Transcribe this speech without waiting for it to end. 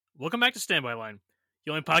Welcome back to Standby Line,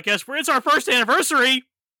 the only podcast where it's our first anniversary.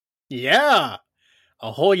 Yeah,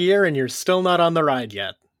 a whole year and you're still not on the ride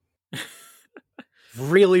yet.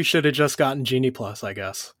 Really should have just gotten Genie Plus, I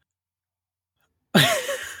guess. That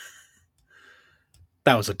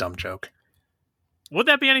was a dumb joke. Would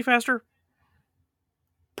that be any faster?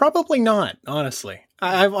 Probably not, honestly.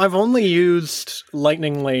 I've only used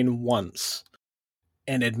Lightning Lane once.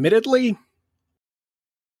 And admittedly,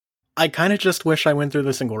 I kind of just wish I went through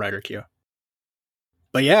the single rider queue.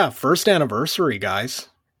 But yeah, first anniversary, guys.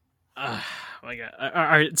 My God. All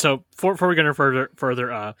right, so before we go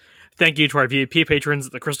further, thank you to our VIP patrons,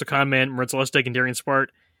 the Crystal Con Man, Maritza Lustig, and Darian Spart.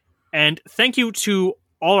 And thank you to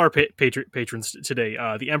all our patrons today.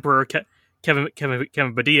 The Emperor, Kevin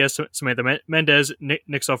Badia, Samantha Mendez, Nick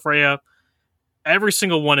Sofreya. Every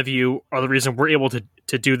single one of you are the reason we're able to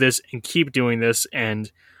do this and keep doing this, and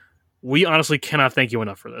we honestly cannot thank you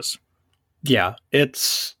enough for this. Yeah,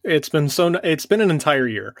 it's been an entire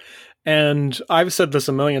year. And I've said this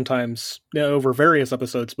a million times over various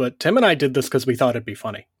episodes, but Tim and I did this because we thought it'd be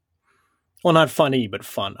funny. Well, not funny, but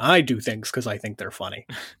fun. I do things because I think they're funny.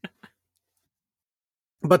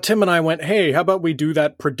 But Tim and I went, hey, how about we do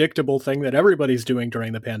that predictable thing that everybody's doing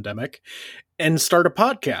during the pandemic and start a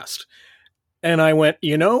podcast? And I went,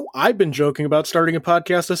 I've been joking about starting a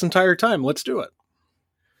podcast this entire time. Let's do it.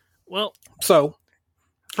 Well, so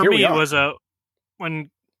for me, it was when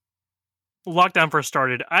lockdown first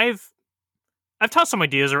started, I've tossed some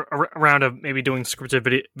ideas around of maybe doing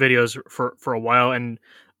scripted videos for a while, and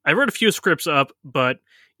I wrote a few scripts up, but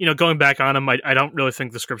going back on them, I don't really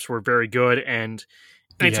think the scripts were very good, and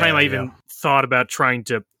anytime I even thought about trying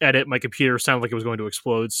to edit, my computer sounded like it was going to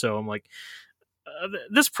explode, so I'm like,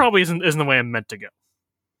 this probably isn't the way I'm meant to go.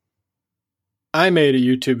 I made a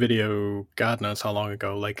YouTube video, God knows how long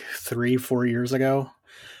ago, like 3-4 years ago.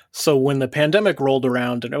 So when the pandemic rolled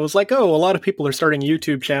around and it was like, oh, a lot of people are starting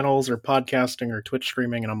YouTube channels or podcasting or Twitch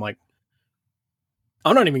streaming. And I'm like,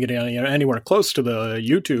 I'm not even getting anywhere close to the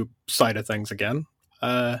YouTube side of things again.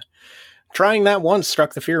 Trying that once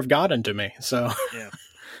struck the fear of God into me. So, yeah.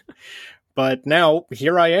 But now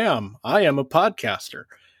here I am. I am a podcaster.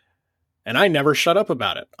 And I never shut up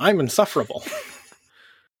about it. I'm insufferable.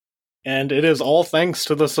 And it is all thanks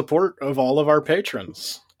to the support of all of our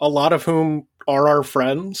patrons, a lot of whom are our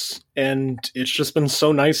friends, and it's just been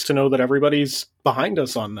so nice to know that everybody's behind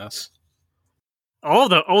us on this.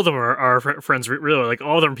 All of them are our friends, really. Like,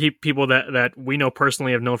 all of them people that we know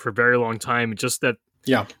personally, have known for a very long time. Just that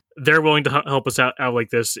they're willing to help us out like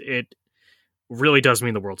this, it really does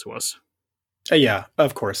mean the world to us. Yeah,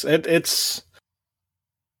 of course. It's...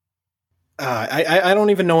 I don't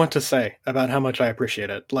even know what to say about how much I appreciate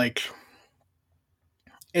it. Like,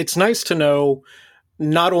 it's nice to know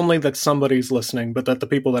not only that somebody's listening, but that the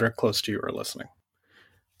people that are close to you are listening.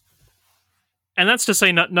 And that's to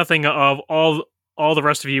say nothing of all the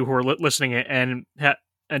rest of you who are listening and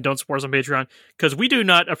don't support us on Patreon, because we do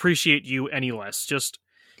not appreciate you any less. Just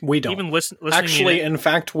we don't even listening. Actually, in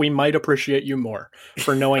fact, we might appreciate you more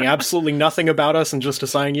for knowing absolutely nothing about us and just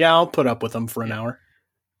deciding, yeah, I'll put up with them for an hour.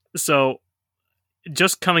 So,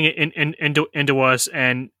 just coming into us,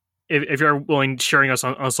 and if you're willing, sharing us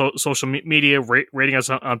on social media, rating us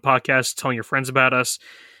on podcasts, telling your friends about us,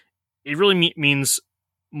 it really means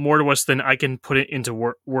more to us than I can put it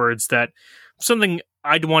into words. That something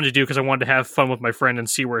I'd wanted to do because I wanted to have fun with my friend and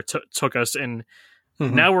see where it took us. And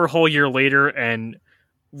now we're a whole year later, and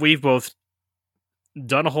we've both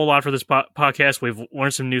done a whole lot for this podcast. We've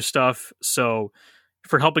learned some new stuff. So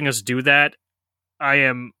for helping us do that, I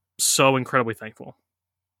am so incredibly thankful.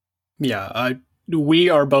 Yeah, we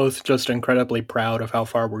are both just incredibly proud of how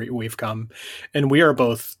far we've come, and we are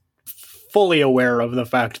both fully aware of the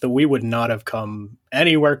fact that we would not have come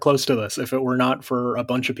anywhere close to this if it were not for a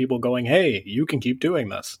bunch of people going, hey, you can keep doing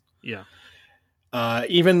this. Yeah.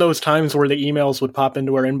 Even those times where the emails would pop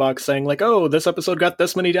into our inbox saying like, oh, this episode got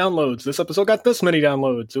this many downloads, this episode got this many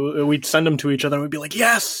downloads, we'd send them to each other and we'd be like,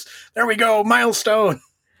 yes, there we go, milestone.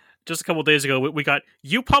 Just a couple days ago, we got,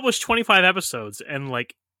 you published 25 episodes, and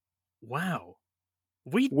like, wow,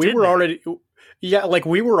 we were already,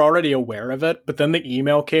 we were already aware of it, but then the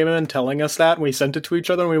email came in telling us that, and we sent it to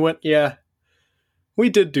each other, and we went, yeah,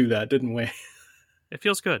 we did do that, didn't we? It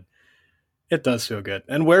feels good. It does feel good.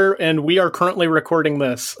 And we are currently recording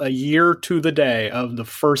this a year to the day of the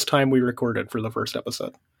first time we recorded for the first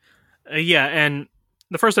episode. Yeah, and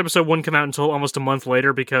the first episode wouldn't come out until almost a month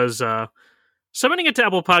later because submitting it to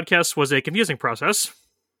Apple Podcasts was a confusing process.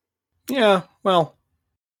 Yeah, well,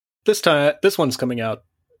 this one's coming out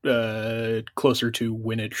closer to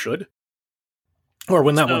when it should. Or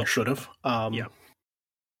when that one should have. Yeah.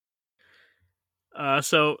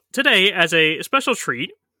 So today, as a special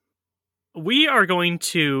treat, we are going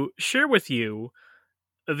to share with you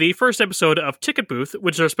the first episode of Ticket Booth,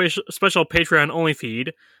 which is our special Patreon-only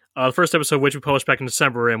feed. The first episode, which we published back in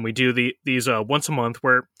December, and we do these once a month,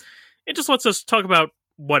 where it just lets us talk about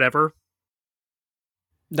whatever.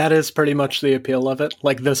 That is pretty much the appeal of it.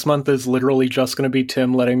 Like, this month is literally just going to be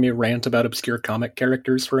Tim letting me rant about obscure comic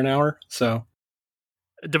characters for an hour, so...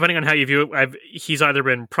 Depending on how you view it, he's either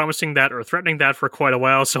been promising that or threatening that for quite a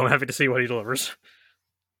while, so I'm happy to see what he delivers.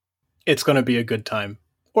 It's going to be a good time.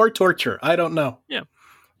 Or torture, I don't know. Yeah.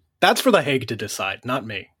 That's for the Hague to decide, not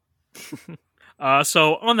me.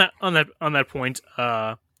 So on that point,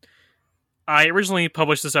 I originally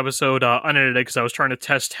published this episode unedited because I was trying to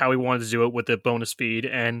test how we wanted to do it with the bonus feed,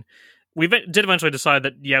 and we did eventually decide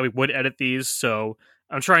that, yeah, we would edit these, so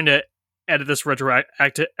I'm trying to edit this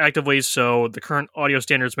retroactively, so the current audio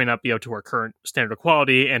standards may not be up to our current standard of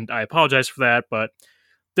quality, and I apologize for that, but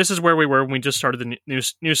this is where we were when we just started the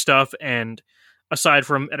new stuff, and aside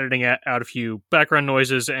from editing out a few background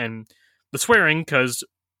noises and the swearing, because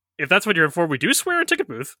if that's what you're in for, we do swear in Ticket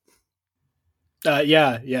Booth.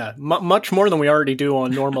 Yeah. Much more than we already do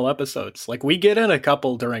on normal episodes. Like, we get in a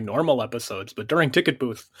couple during normal episodes, but during Ticket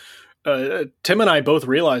Booth, Tim and I both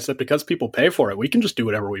realized that because people pay for it, we can just do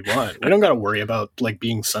whatever we want. We don't got to worry about, like,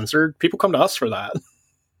 being censored. People come to us for that.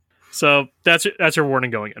 So that's your warning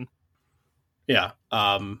going in. Yeah.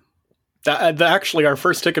 Actually, our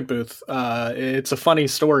first Ticket Booth, it's a funny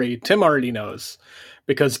story. Tim already knows,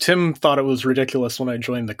 because Tim thought it was ridiculous when I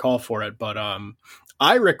joined the call for it, but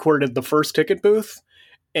I recorded the first Ticket Booth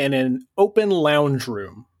in an open lounge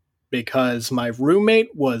room because my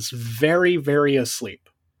roommate was very, very asleep.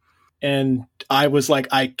 And I was like,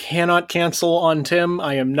 I cannot cancel on Tim.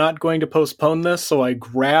 I am not going to postpone this. So I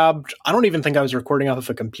don't even think I was recording off of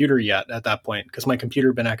a computer yet at that point, because my computer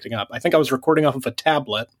had been acting up. I think I was recording off of a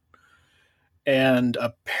tablet and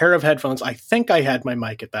a pair of headphones. I think I had my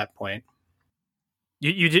mic at that point.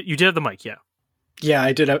 You did have the mic, yeah. Yeah,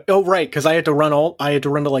 I did. Oh, right, because I had to run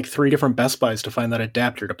to like 3 different Best Buys to find that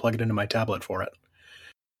adapter to plug it into my tablet for it.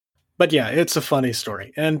 But yeah, it's a funny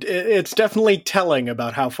story, and it's definitely telling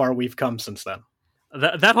about how far we've come since then.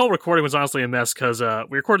 That whole recording was honestly a mess, because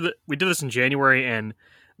we did this in January, and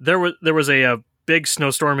there was a big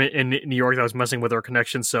snowstorm in New York that was messing with our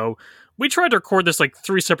connection. So we tried to record this like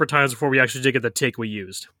 3 separate times before we actually did get the take we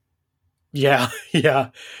used. Yeah,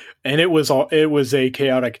 and it was a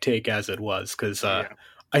chaotic take as it was, because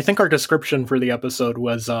I think our description for the episode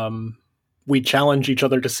was we challenge each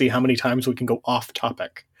other to see how many times we can go off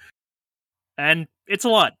topic. And it's a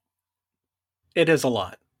lot. It is a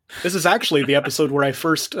lot. This is actually the episode where I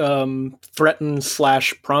first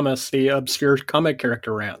threatened/promise the obscure comic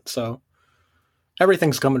character rant. So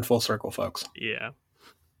everything's coming full circle, folks. Yeah.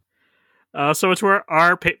 So to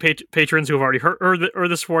our patrons who have already heard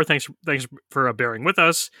this before, thanks for bearing with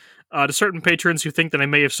us. To certain patrons who think that I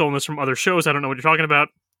may have stolen this from other shows, I don't know what you're talking about.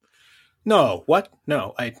 No, what?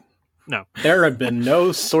 No. There have been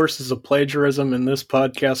no sources of plagiarism in this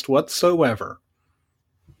podcast whatsoever.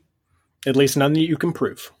 At least none that you can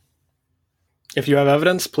prove. If you have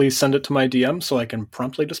evidence, please send it to my DM so I can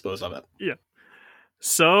promptly dispose of it. Yeah.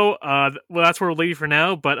 So, well, that's where we'll leave you for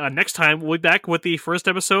now, but next time we'll be back with the first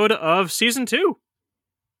episode of Season 2.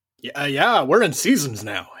 Yeah, we're in seasons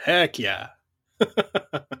now. Heck yeah.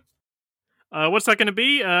 What's that going to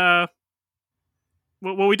be?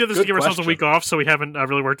 Well, we did this to give ourselves a week off, so we haven't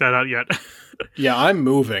really worked that out yet. Yeah, I'm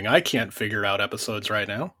moving. I can't figure out episodes right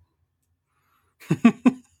now.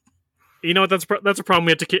 You know what? That's a problem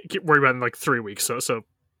we have to keep worry about in like 3 weeks. So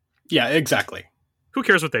yeah, exactly. Who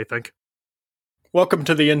cares what they think? Welcome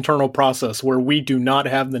to the internal process where we do not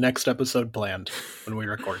have the next episode planned when we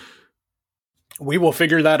record. We will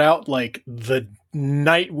figure that out like the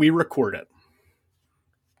night we record it.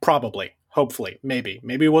 Probably. Hopefully. Maybe.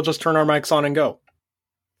 Maybe we'll just turn our mics on and go.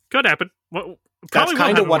 Could happen. Well, that's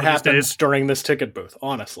kind of what happens during this Ticket Booth,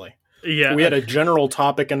 honestly. Yeah. We had a general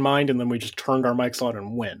topic in mind, and then we just turned our mics on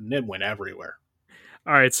and went. It went everywhere.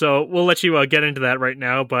 All right, so we'll let you get into that right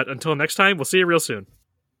now, but until next time, we'll see you real soon.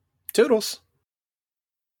 Toodles.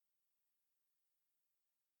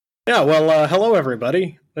 Yeah, well, hello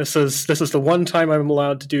everybody. This is the one time I'm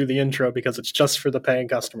allowed to do the intro because it's just for the paying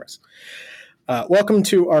customers. Welcome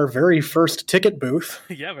to our very first Ticket Booth.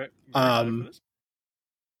 Yeah,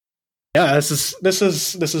 yeah, this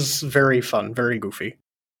is very fun, very goofy.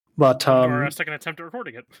 But our second attempt at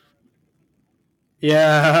recording it.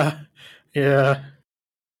 Yeah.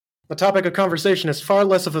 The topic of conversation is far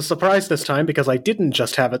less of a surprise this time because I didn't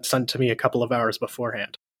just have it sent to me a couple of hours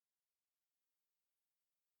beforehand.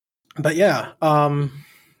 But yeah,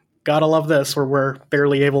 Gotta love this, where we're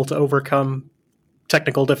barely able to overcome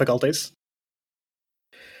technical difficulties.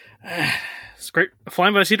 It's great.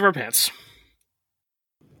 Flying by the seat of our pants.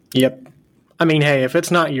 Yep. I mean, hey, if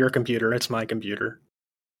it's not your computer, it's my computer.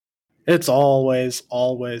 It's always,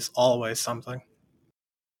 always, always something.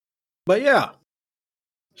 But yeah,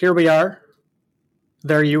 here we are.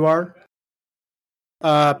 There you are.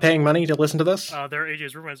 Paying money to listen to this? There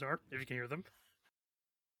AJ's roommates are, if you can hear them.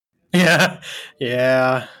 Yeah.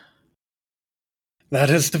 Yeah. That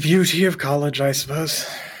is the beauty of college, I suppose.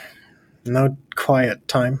 No quiet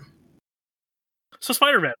time. So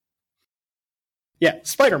Spider-Man. Yeah,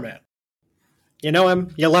 Spider-Man. You know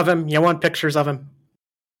him, you love him, you want pictures of him.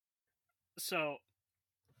 So,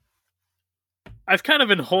 I've kind of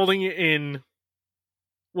been holding it in...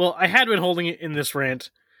 Well, I had been holding it in this rant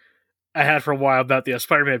I had for a while about the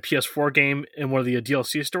Spider-Man PS4 game and one of the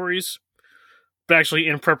DLC stories. But actually,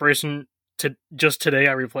 in preparation to just today,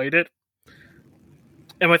 I replayed it.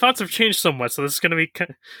 And my thoughts have changed somewhat, so this is going to be...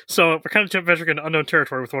 So, we're kind of venturing into unknown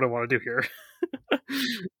territory with what I want to do here.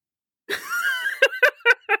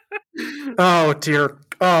 Oh, dear.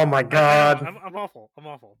 Oh, my God. I'm awful. I'm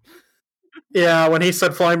awful. Yeah, when he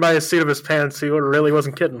said flying by the seat of his pants, he really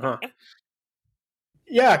wasn't kidding, huh?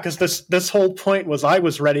 Yeah, because this whole point was I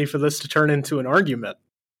was ready for this to turn into an argument.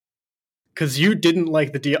 Because you didn't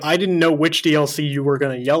like the deal. I didn't know which DLC you were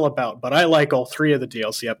going to yell about, but I like all 3 of the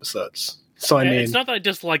DLC episodes. So I mean, it's not that I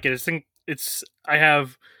dislike it. I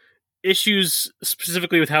have issues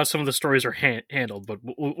specifically with how some of the stories are handled, but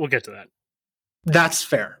we'll get to that. That's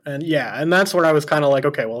fair, and yeah, and that's where I was kind of like,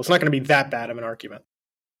 okay, well, it's not going to be that bad of an argument.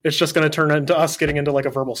 It's just going to turn into us getting into like a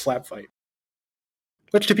verbal slap fight,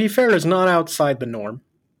 which, to be fair, is not outside the norm.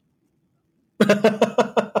 But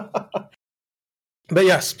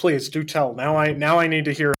yes, please do tell. Now I need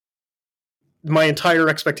to hear. My entire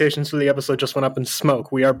expectations for the episode just went up in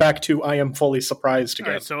smoke. We are back to I am fully surprised again.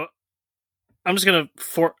 All right, so I'm just going to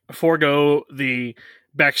forego the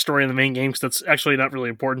backstory in the main game, because that's actually not really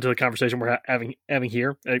important to the conversation we're having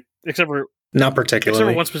here, except for not particularly.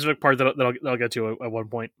 Except for one specific part that I'll get to at one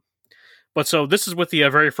point. But so this is with the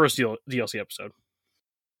very first DLC episode.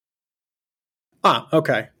 Ah,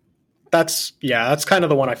 okay. That's kind of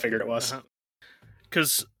the one I figured it was.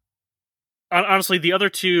 Because honestly, the other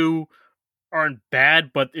 2 aren't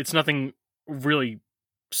bad, but it's nothing really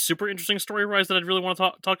super interesting story-wise that I'd really want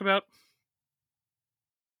to talk about.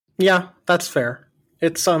 Yeah, that's fair.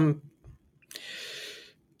 It's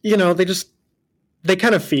they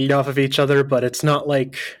kind of feed off of each other, but it's not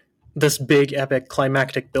like this big epic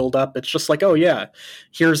climactic build-up. It's just like, oh yeah,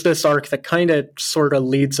 here's this arc that kind of sort of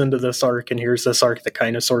leads into this arc, and here's this arc that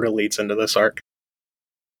kind of sort of leads into this arc.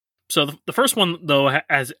 So the first one, though,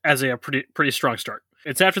 has a pretty strong start.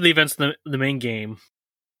 It's after the events in the main game,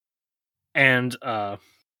 and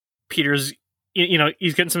Peter's,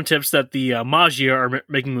 he's getting some tips that the Maggia are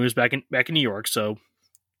making moves back in New York, so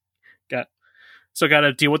got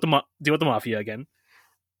to deal with the Mafia again.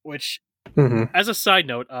 Which, as a side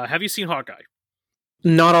note, have you seen Hawkeye?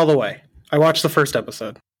 Not all the way. I watched the first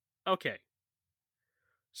episode. Okay.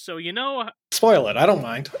 So, spoil it, I don't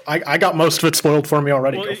mind. I got most of it spoiled for me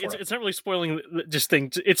already. Well, it's not really spoiling just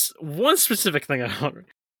things. It's one specific thing I don't.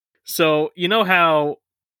 So, you know how...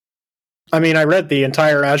 I mean, I read the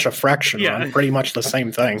entire Aja Fraction run, pretty much the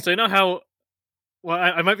same thing. So you know how... Well,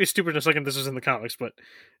 I might be stupid in a second, this is in the comics, but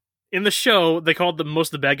in the show, they called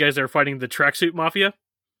most of the bad guys that were fighting the Tracksuit Mafia.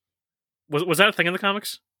 Was that a thing in the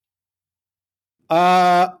comics?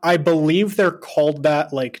 I believe they're called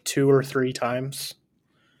that like 2 or 3 times.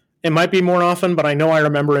 It might be more often, but I know I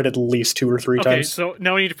remember it at least 2 or 3 times. Okay, so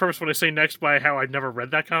now I need to preface what I say next by how I've never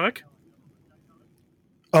read that comic.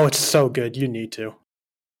 Oh, it's so good. You need to.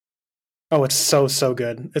 Oh, it's so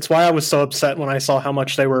good. It's why I was so upset when I saw how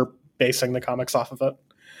much they were basing the comics off of it.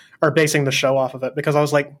 Or basing the show off of it, because I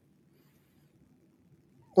was like...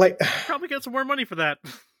 Probably get some more money for that.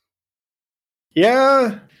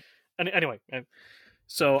 Yeah. Anyway,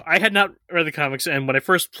 so I had not read the comics, and when I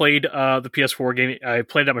first played the PS4 game, I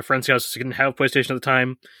played it at my friend's house, so I didn't have a PlayStation at the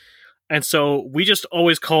time. And so we just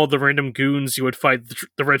always called the random goons you would fight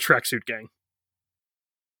the Red Tracksuit Gang.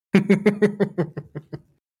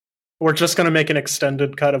 We're just going to make an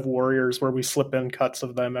extended cut of Warriors where we slip in cuts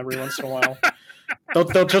of them every once in a while.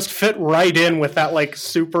 They'll just fit right in with that like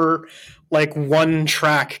super like one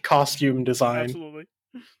track costume design. Absolutely.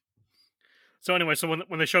 So anyway, so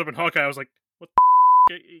when they showed up in Hawkeye, I was like, "What?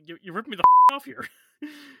 You ripped me the off here."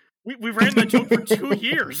 we ran that joke for 2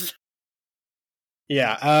 years.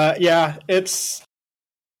 Yeah. It's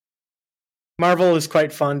Marvel is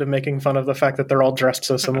quite fond of making fun of the fact that they're all dressed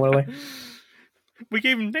so similarly. We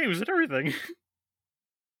gave them names and everything.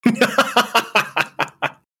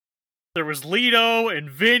 There was Leto and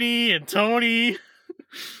Vinny and Tony.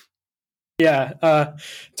 Yeah,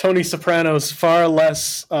 Tony Soprano's far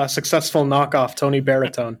less successful knockoff Tony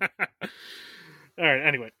Baritone. All right,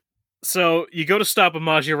 anyway. So you go to stop a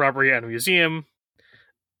Maggia robbery at a museum,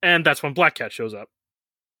 and that's when Black Cat shows up.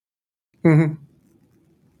 Mm-hmm.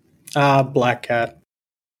 Black Cat.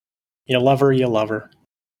 You love her, you love her.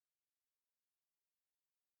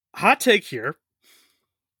 Hot take here,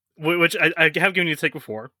 which I have given you a take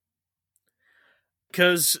before,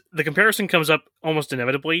 because the comparison comes up almost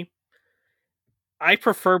inevitably. I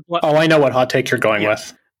prefer... Oh, I know what hot take you're going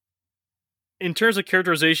with. In terms of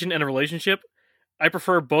characterization and a relationship, I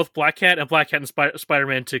prefer both Black Cat and Black Cat and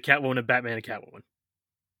Spider-Man to Catwoman and Batman and Catwoman.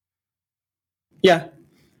 Yeah.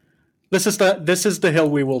 This is the hill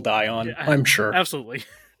we will die on, yeah, I'm sure. Absolutely.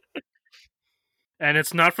 And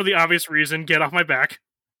it's not for the obvious reason, get off my back.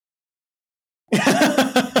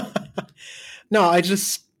 No, I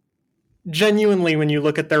just... Genuinely, when you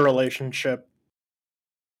look at their relationship,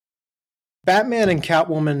 Batman and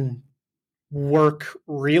Catwoman work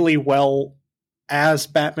really well as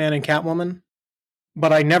Batman and Catwoman,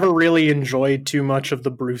 but I never really enjoyed too much of the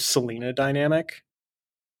Bruce-Selina dynamic.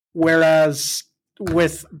 Whereas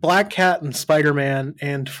with Black Cat and Spider-Man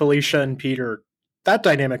and Felicia and Peter, that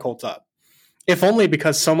dynamic holds up. If only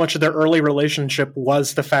because so much of their early relationship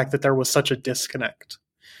was the fact that there was such a disconnect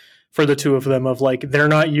for the two of them, of like, they're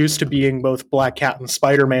not used to being both Black Cat and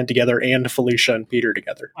Spider-Man together and Felicia and Peter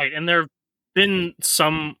together. Right, and there have been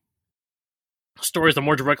some stories that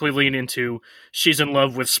more directly lean into she's in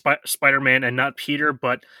love with Spider-Man and not Peter,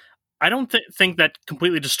 but I don't think that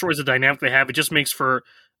completely destroys the dynamic they have. It just makes for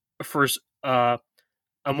a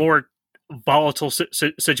more volatile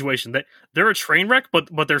situation. That they're a train wreck, but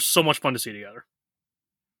they're so much fun to see together.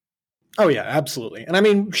 Oh yeah, absolutely. And I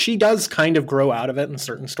mean, she does kind of grow out of it in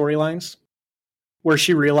certain storylines, where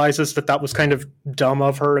she realizes that was kind of dumb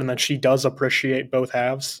of her and that she does appreciate both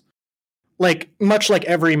halves. Like, much like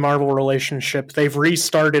every Marvel relationship, they've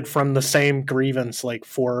restarted from the same grievance like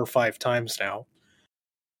 4 or 5 times now.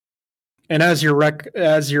 And as your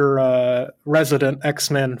resident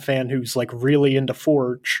X-Men fan who's like really into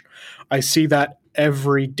Forge, I see that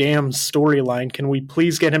every damn storyline. Can we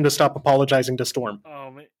please get him to stop apologizing to Storm?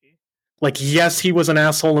 Oh, man. Like, yes, he was an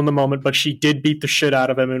asshole in the moment, but she did beat the shit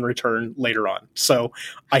out of him in return later on. So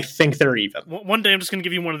I think they're even. One day I'm just going to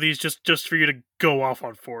give you one of these just for you to go off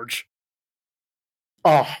on Forge.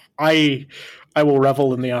 Oh, I will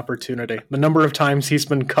revel in the opportunity. The number of times he's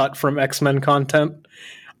been cut from X-Men content,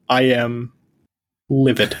 I am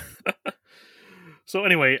livid. So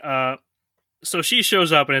anyway, so she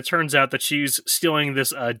shows up, and it turns out that she's stealing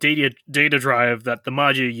this data drive that the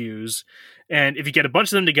Maggia use. And if you get a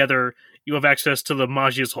bunch of them together, you have access to the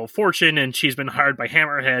Maggia's whole fortune, and she's been hired by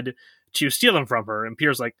Hammerhead to steal them from her. And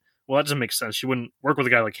Peter's like, well, that doesn't make sense. She wouldn't work with a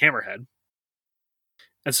guy like Hammerhead.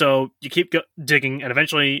 And so you keep digging, and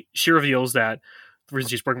eventually she reveals that the reason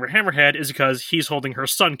she's working for Hammerhead is because he's holding her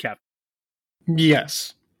son captive.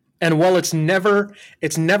 Yes. And while it's never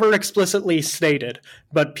explicitly stated,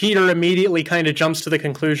 but Peter immediately kind of jumps to the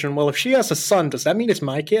conclusion, well, if she has a son, does that mean it's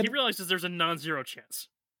my kid? He realizes there's a non-zero chance.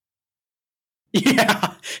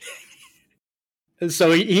 Yeah.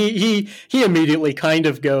 So he immediately kind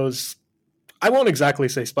of goes, I won't exactly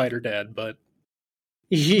say Spider-Dad, but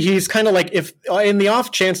he's kind of like, if in the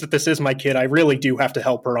off chance that this is my kid, I really do have to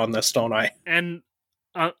help her on this, don't I? And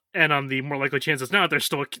on the more likely chance it's not, there's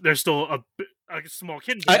still a small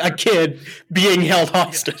kid. A kid being held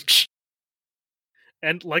hostage. Yeah.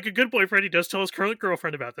 And like a good boyfriend, he does tell his current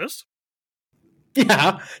girlfriend about this.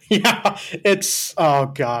 Yeah. It's, oh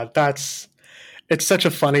god, it's such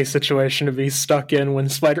a funny situation to be stuck in when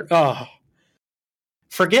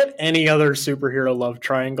forget any other superhero love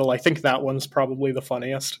triangle. I think that one's probably the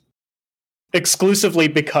funniest. Exclusively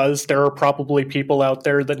because there are probably people out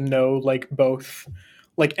there that know, like, both,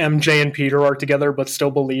 like, MJ and Peter are together, but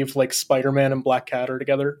still believe, like, Spider-Man and Black Cat are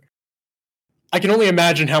together. I can only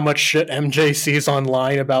imagine how much shit MJ sees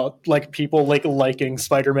online about, like, people, like, liking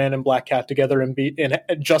Spider-Man and Black Cat together and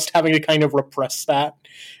just having to kind of repress that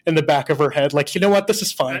in the back of her head. Like, you know what? This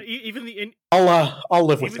is fine. I'll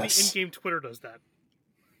live with this. Even the in-game Twitter does that.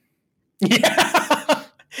 Yeah.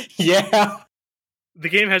 Yeah. The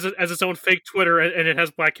game has its own fake Twitter, and it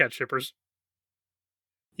has Black Cat shippers.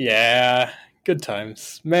 Yeah. Good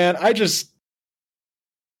times. Man, I just...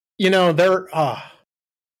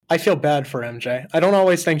 I feel bad for MJ. I don't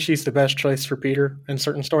always think she's the best choice for Peter in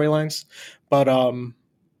certain storylines, but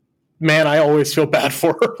man, I always feel bad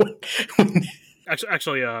for her.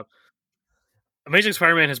 Actually, Amazing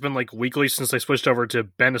Spider-Man has been like weekly since they switched over to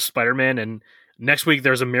Ben as Spider-Man, and Next week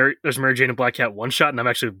there's Mary Jane and Black Cat one shot, and I'm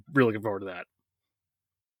actually really looking forward to that.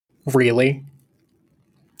 Really?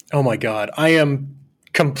 Oh my god, I am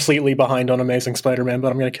completely behind on Amazing Spider-Man,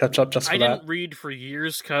 but I'm going to catch up just for that. I didn't read for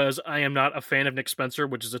years because I am not a fan of Nick Spencer,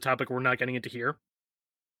 which is a topic we're not getting into here.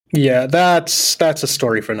 Yeah, that's a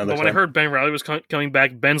story for another time. But when I heard Ben Reilly was coming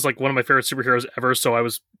back, Ben's like one of my favorite superheroes ever, so I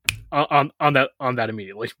was on that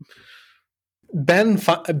immediately. Ben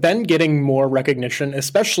getting more recognition,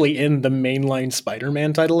 especially in the mainline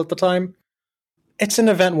Spider-Man title at the time, it's an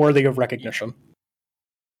event worthy of recognition.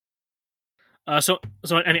 So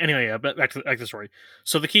anyway, back to the story.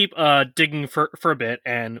 So they keep digging for a bit,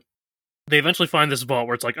 and they eventually find this vault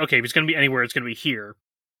where it's like, okay, if it's going to be anywhere, it's going to be here.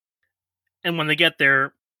 And when they get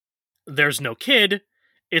there, there's no kid.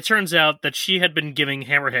 It turns out that she had been giving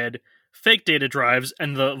Hammerhead fake data drives,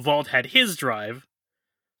 and the vault had his drive.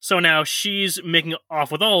 So now she's making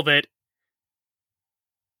off with all of it,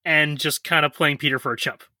 and just kind of playing Peter for a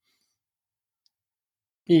chump.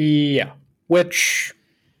 Yeah, which...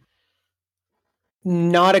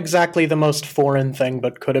 not exactly the most foreign thing,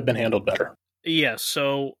 but could have been handled better. Yeah,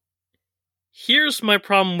 so here's my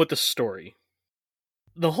problem with the story.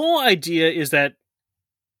 The whole idea is that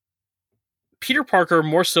Peter Parker,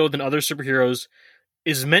 more so than other superheroes,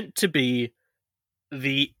 is meant to be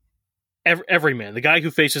the everyman, the guy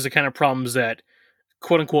who faces the kind of problems that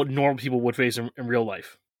quote-unquote normal people would face in real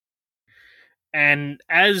life. And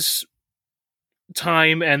as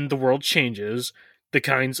time and the world changes, the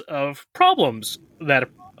kinds of problems that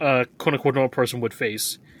a quote-unquote normal person would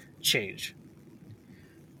face change.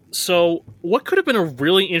 So, what could have been a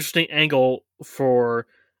really interesting angle for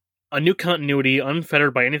a new continuity,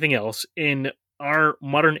 unfettered by anything else, in our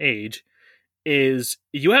modern age, is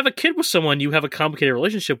you have a kid with someone you have a complicated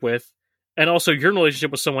relationship with, and also you're in a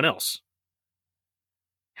relationship with someone else.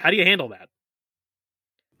 How do you handle that?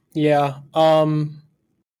 Yeah,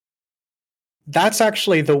 that's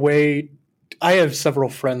actually the way... I have several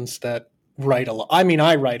friends that write a lot. I mean,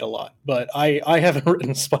 I write a lot, but I haven't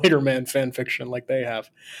written Spider-Man fan fiction like they have.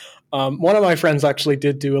 One of my friends actually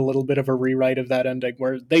did do a little bit of a rewrite of that ending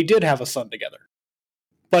where they did have a son together,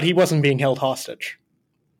 but he wasn't being held hostage.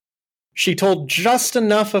 She told just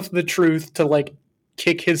enough of the truth to, like,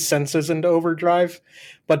 kick his senses into overdrive,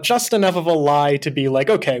 but just enough of a lie to be like,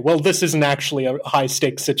 okay, well, this isn't actually a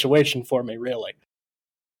high-stakes situation for me, really.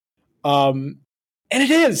 And it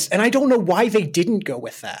is, and I don't know why they didn't go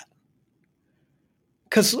with that.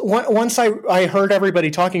 Because once I heard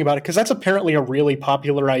everybody talking about it, because that's apparently a really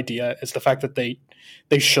popular idea, is the fact that they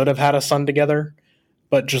should have had a son together,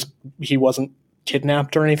 but just he wasn't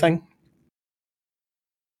kidnapped or anything.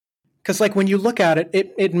 Because, like, when you look at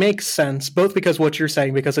it, it makes sense, both because what you're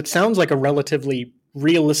saying, because it sounds like a relatively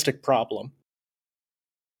realistic problem,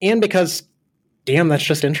 and because, damn, that's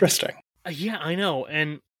just interesting. Yeah, I know.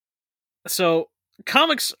 And so,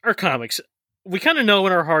 comics are comics. We kind of know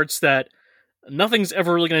in our hearts that nothing's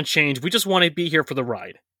ever really going to change. We just want to be here for the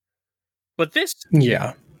ride. But this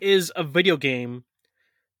is a video game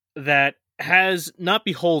that has not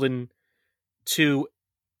beholden to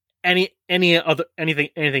anything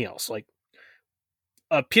else. Like,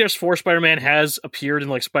 PS4 Spider-Man has appeared in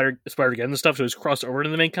like Spider-Again and stuff, so it's crossed over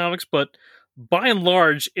into the main comics, but by and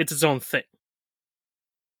large, it's its own thing.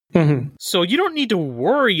 Mm-hmm. So you don't need to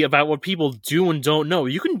worry about what people do and don't know.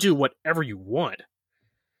 You can do whatever you want.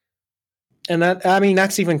 And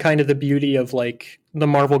that's even kind of the beauty of, like, the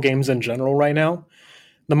Marvel games in general right now.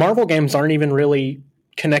 The Marvel games aren't even really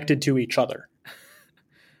connected to each other.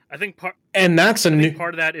 I think part of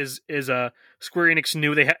that is Square Enix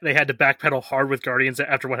knew they had to backpedal hard with Guardians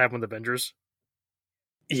after what happened with Avengers.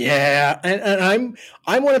 Yeah, and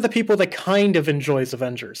I'm one of the people that kind of enjoys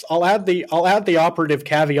Avengers. I'll add the operative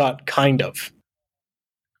caveat, kind of.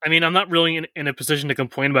 I mean, I'm not really in a position to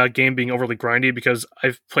complain about a game being overly grindy because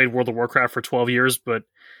I've played World of Warcraft for 12 years, but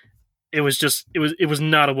it was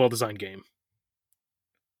not a well-designed game.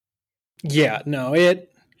 Yeah, no,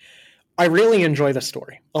 I really enjoy the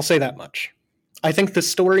story. I'll say that much. I think the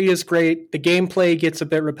story is great. The gameplay gets a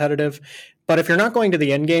bit repetitive, but if you're not going to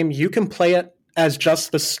the end game, you can play it as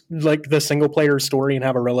just the single player story and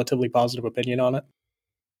have a relatively positive opinion on it.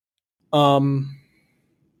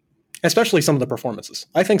 Especially some of the performances.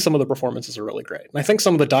 I think some of the performances are really great. And I think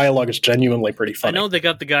some of the dialogue is genuinely pretty funny. I know they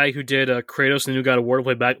got the guy who did Kratos and who got award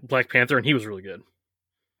to play Black Panther, and he was really good.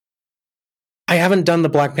 I haven't done the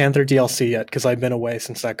Black Panther DLC yet because I've been away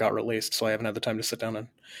since that got released, so I haven't had the time to sit down and.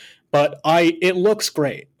 But it looks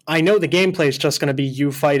great. I know the gameplay is just going to be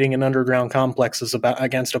you fighting in underground complexes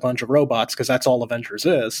against a bunch of robots because that's all Avengers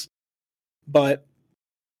is. But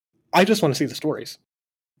I just want to see the stories.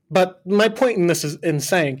 But my point in this is in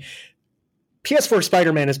saying PS4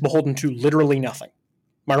 Spider-Man is beholden to literally nothing.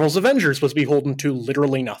 Marvel's Avengers was beholden to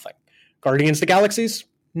literally nothing. Guardians of the Galaxies,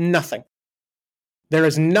 nothing. There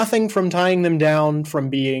is nothing from tying them down from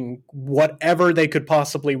being whatever they could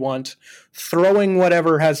possibly want, throwing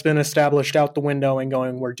whatever has been established out the window and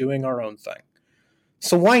going, we're doing our own thing.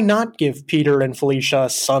 So why not give Peter and Felicia a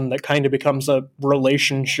son that kind of becomes a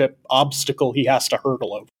relationship obstacle he has to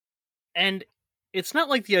hurdle over? And it's not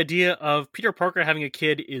like the idea of Peter Parker having a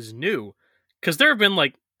kid is new, because there have been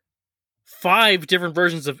like 5 different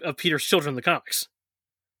versions of Peter's children in the comics.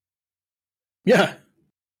 Yeah.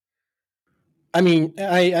 I mean,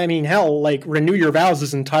 hell, like, Renew Your Vows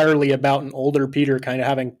is entirely about an older Peter kind of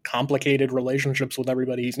having complicated relationships with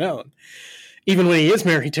everybody he's known. Even when he is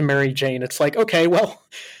married to Mary Jane, it's like, okay, well,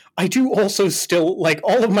 I do also still, like,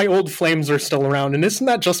 all of my old flames are still around, and isn't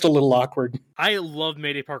that just a little awkward? I love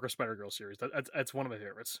Mayday Parker Spider-Girl series. That's one of my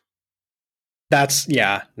favorites.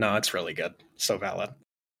 It's really good. So valid.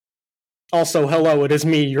 Also, hello, it is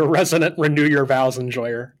me, your resident Renew Your Vows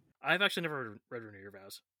enjoyer. I've actually never read Renew Your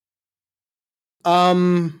Vows.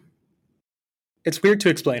 It's weird to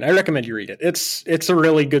explain. I recommend you read it. It's a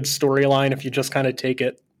really good storyline if you just kind of take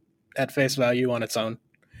it at face value on its own.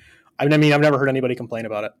 I mean, I've never heard anybody complain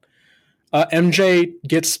about it. MJ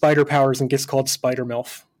gets spider powers and gets called Spider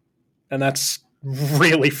MILF, and that's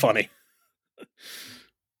really funny.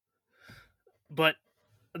 But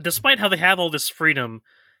despite how they have all this freedom,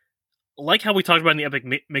 like how we talked about in the Epic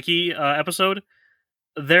Mickey episode,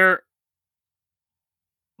 they're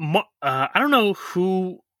I don't know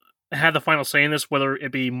who had the final say in this, whether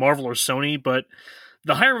it be Marvel or Sony, but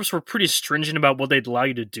the higher-ups were pretty stringent about what they'd allow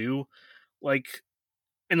you to do. Like,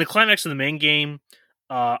 in the climax of the main game,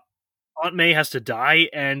 Aunt May has to die,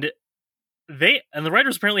 and the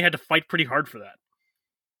writers apparently had to fight pretty hard for that.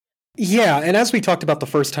 Yeah, and as we talked about the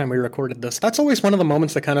first time we recorded this, that's always one of the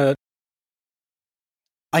moments that kind of...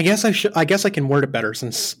 I guess I can word it better,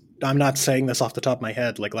 since I'm not saying this off the top of my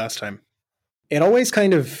head like last time. It always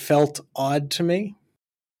kind of felt odd to me.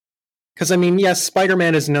 Because, I mean, yes,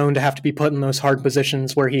 Spider-Man is known to have to be put in those hard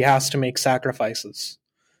positions where he has to make sacrifices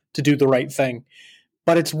to do the right thing.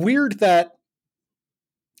 But it's weird that,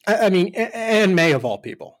 I mean, Aunt May of all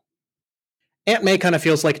people. Aunt May kind of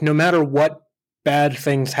feels like no matter what bad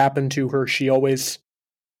things happen to her, she always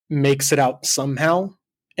makes it out somehow.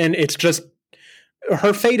 And it's just,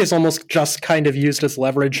 her fate is almost just kind of used as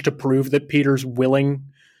leverage to prove that Peter's willing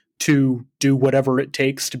to do whatever it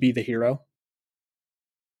takes to be the hero.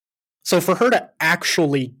 So for her to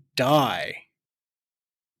actually die,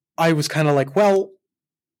 I was kind of like, well,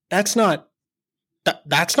 that's not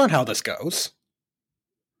how this goes.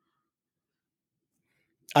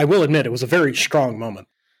 I will admit, it was a very strong moment.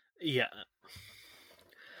 Yeah.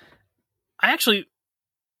 I actually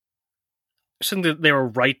think that they were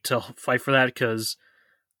right to fight for that, because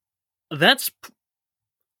that's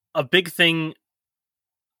a big thing.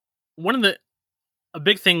 A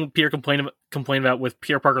big thing Peter complained about with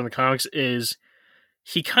Peter Parker in the comics is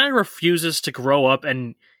he kind of refuses to grow up,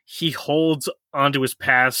 and he holds onto his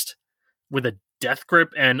past with a death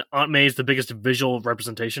grip, and Aunt May is the biggest visual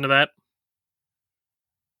representation of that.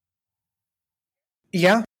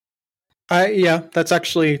 Yeah. That's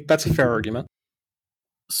a fair argument.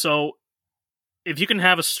 So, if you can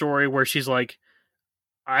have a story where she's like,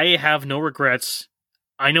 I have no regrets,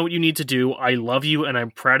 I know what you need to do, I love you, and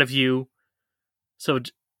I'm proud of you, so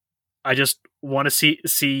I just want to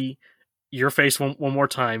see your face one more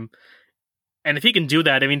time. And if he can do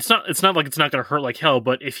that, I mean, it's not like it's not going to hurt like hell,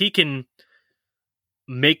 but if he can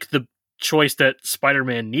make the choice that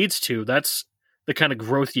Spider-Man needs to, that's the kind of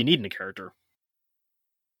growth you need in a character.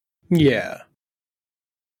 Yeah.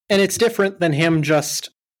 And it's different than him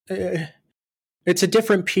just... it's a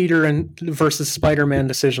different Peter versus Spider-Man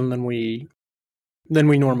decision than we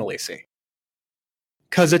normally see.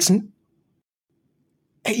 Because it's not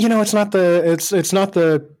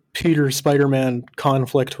the Peter Spider-Man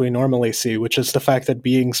conflict we normally see, which is the fact that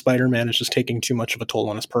being Spider-Man is just taking too much of a toll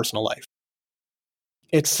on his personal life.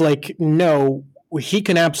 It's like, no, he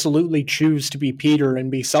can absolutely choose to be Peter and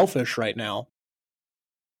be selfish right now.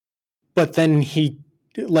 But then he,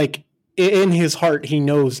 like, in his heart, he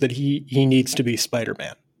knows that he needs to be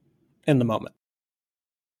Spider-Man in the moment.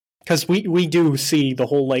 Because we do see the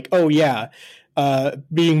whole, like, oh yeah,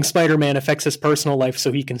 being Spider-Man affects his personal life,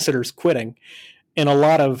 so he considers quitting. In a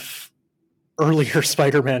lot of earlier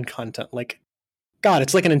Spider-Man content, like, God,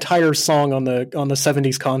 it's like an entire song on the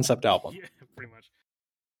 70s concept album. Yeah, pretty much.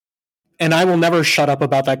 And I will never shut up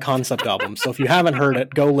about that concept album. So if you haven't heard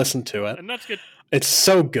it, go listen to it. And that's good. It's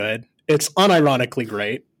so good. It's unironically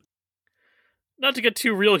great. Not to get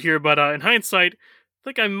too real here, but in hindsight,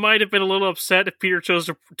 think I might have been a little upset if Peter chose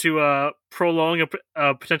to prolong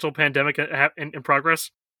a potential pandemic in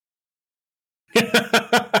progress.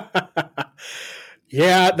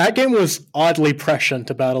 Yeah, that game was oddly prescient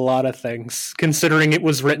about a lot of things, considering it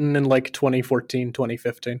was written in like 2014,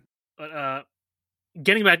 2015. But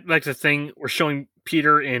getting back to the thing, we're showing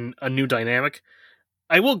Peter in a new dynamic.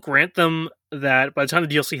 I will grant them that by the time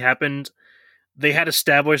the DLC happened, they had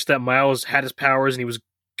established that Miles had his powers and he was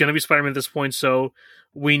going to be Spider-Man at this point, so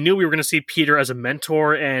we knew we were going to see Peter as a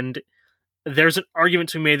mentor, and there's an argument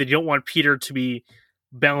to be made that you don't want Peter to be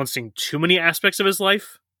balancing too many aspects of his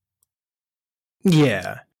life.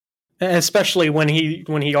 Yeah. Especially when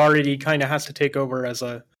he already kind of has to take over as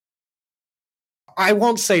a, I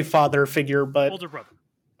won't say father figure, but older brother.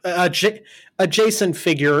 Adjacent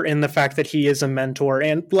figure in the fact that he is a mentor,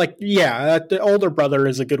 and like, yeah, the older brother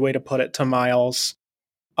is a good way to put it to Miles.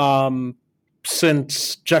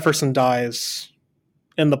 Since Jefferson dies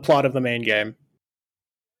in the plot of the main game.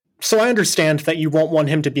 So I understand that you won't want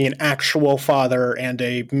him to be an actual father and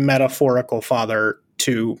a metaphorical father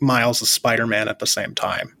to Miles' Spider-Man at the same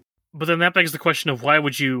time. But then that begs the question of why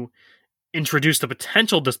would you introduce the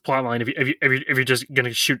potential of this plotline if you're just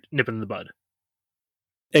going to nip it in the bud?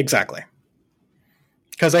 Exactly.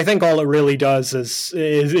 Because I think all it really does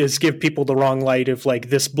is give people the wrong light of like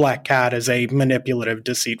this Black Cat is a manipulative,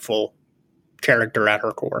 deceitful character at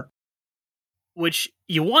her core. Which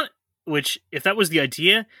if that was the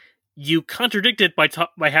idea, you contradict it by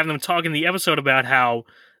having them talk in the episode about how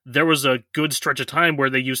there was a good stretch of time where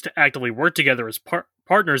they used to actively work together as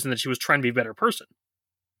partners and that she was trying to be a better person.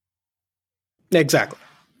 Exactly.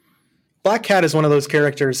 Black Cat is one of those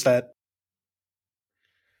characters that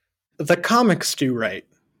the comics do right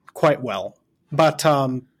quite well, but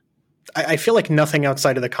I feel like nothing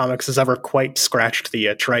outside of the comics has ever quite scratched the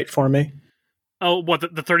itch right for me. Oh, what,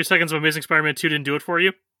 the 30 seconds of Amazing Spider-Man 2 didn't do it for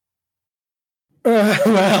you?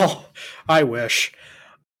 Well, I wish.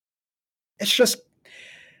 It's just,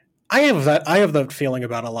 I have that feeling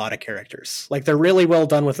about a lot of characters. Like, they're really well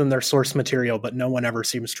done within their source material, but no one ever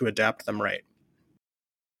seems to adapt them right.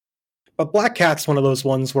 But Black Cat's one of those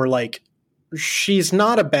ones where, like, she's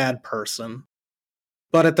not a bad person,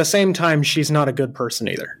 but at the same time, she's not a good person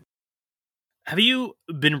either. Have you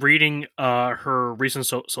been reading her recent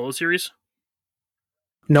solo series?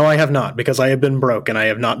 No, I have not, because I have been broke and I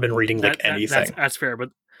have not been reading anything. That's fair,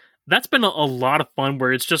 but that's been a lot of fun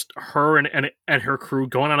where it's just her and her crew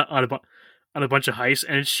going on a bunch of heists,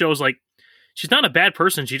 and it shows like she's not a bad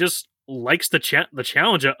person. She just likes the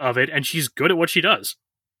challenge of it, and she's good at what she does.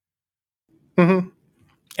 Mm-hmm.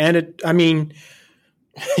 And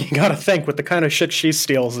you gotta think, with the kind of shit she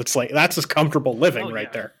steals, it's like, that's just comfortable living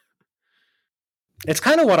there. It's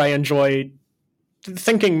kind of what I enjoyed,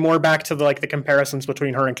 thinking more back to the comparisons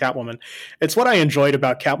between her and Catwoman. It's what I enjoyed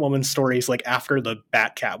about Catwoman's stories, like, after the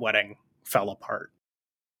Batcat wedding fell apart.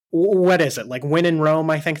 What is it? Like, When in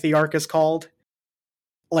Rome, I think the arc is called.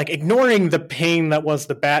 Like, ignoring the pain that was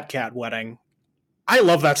the Batcat wedding, I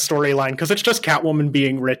love that storyline because it's just Catwoman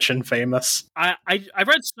being rich and famous. I've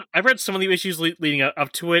read some of the issues leading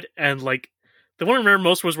up to it, and like the one I remember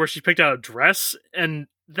most was where she picked out a dress, and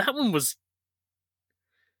that one was.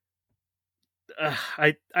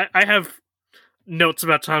 I have notes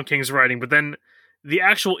about Tom King's writing, but then the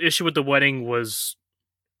actual issue with the wedding was.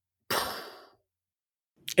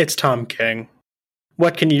 It's Tom King.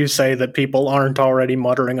 What can you say that people aren't already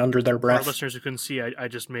muttering under their breath? For our listeners who couldn't see, I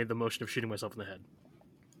just made the motion of shooting myself in the head.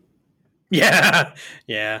 Yeah.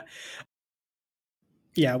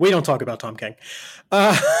 Yeah, we don't talk about Tom King.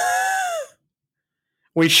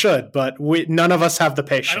 We should, but none of us have the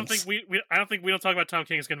patience. I don't think we don't talk about Tom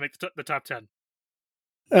King is going to make the top 10.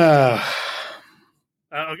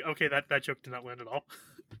 Okay, that joke did not land at all.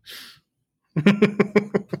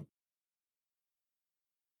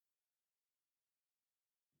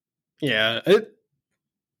 Yeah,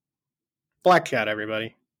 Black Cat,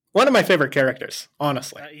 everybody. One of my favorite characters,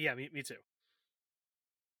 honestly. Yeah, me too.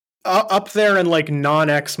 Up there in like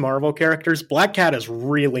non-ex Marvel characters, Black Cat is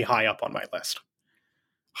really high up on my list.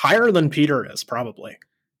 Higher than Peter is, probably.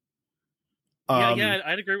 Yeah,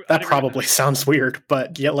 I'd agree. That probably sounds weird,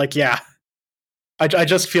 but yeah. I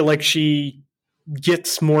just feel like she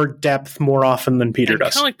gets more depth more often than Peter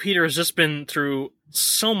does. Kind of like Peter has just been through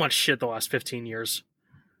so much shit the last 15 years.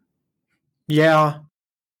 Yeah.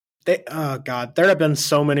 There have been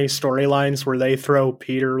so many storylines where they throw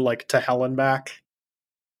Peter like to hell and back.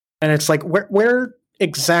 And it's like, where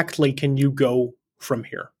exactly can you go from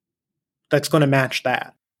here that's going to match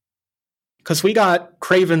that? Because we got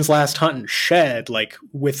Kraven's Last Hunt and Shed like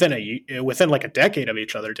within like a decade of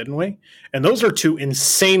each other, didn't we? And those are two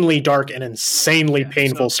insanely dark and insanely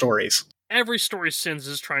painful stories. Every story Sins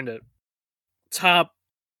is trying to top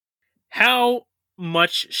how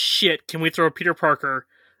much shit can we throw at Peter Parker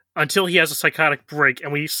until he has a psychotic break,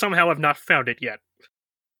 and we somehow have not found it yet.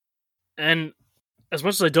 And as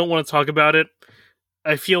much as I don't want to talk about it,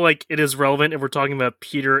 I feel like it is relevant if we're talking about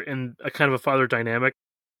Peter and a kind of a father dynamic.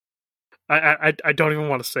 I don't even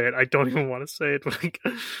want to say it. I don't even want to say it. But like,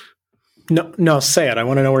 No, say it. I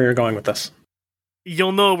want to know where you're going with this.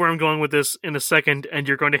 You'll know where I'm going with this in a second, and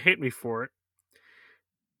you're going to hate me for it.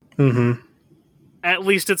 Mm-hmm. At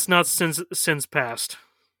least it's not Sins Past.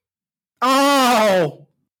 Oh!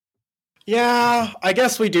 Yeah, I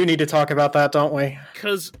guess we do need to talk about that, don't we?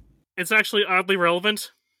 Because it's actually oddly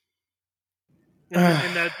relevant.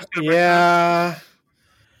 Yeah.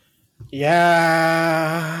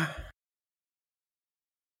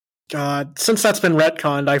 God, since that's been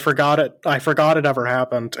retconned, I forgot it ever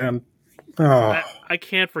happened, and I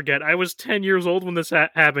can't forget. I was 10 years old when this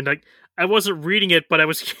happened. I wasn't reading it, but I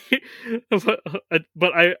was,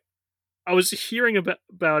 I was hearing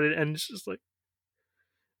about it, and it's just like,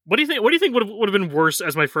 what do you think? What do you think would have been worse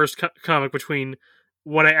as my first comic between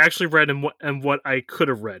what I actually read and what I could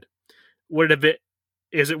have read? Would it have been?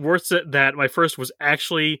 Is it worth it that my first was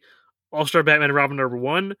actually All-Star Batman and Robin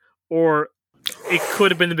 #1, or it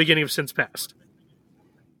could have been the beginning of Sins Past?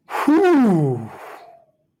 Whew.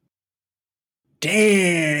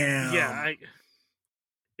 Damn. Yeah,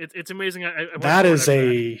 it's amazing. That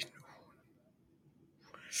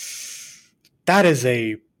is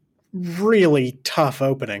a really tough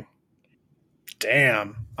opening.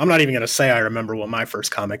 Damn. I'm not even going to say I remember what my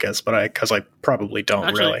first comic is, but because I probably don't.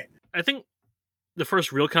 Actually, really. I think the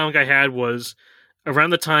first real comic I had was around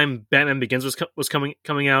the time Batman Begins was coming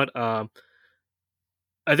out. I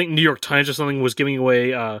think New York Times or something was giving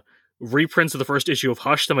away reprints of the first issue of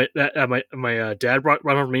Hush that my dad brought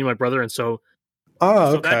over me and my brother, and so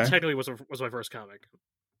okay. That technically was my first comic.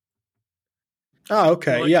 Oh,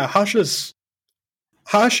 okay. Yeah, Hush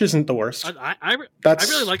isn't the worst. I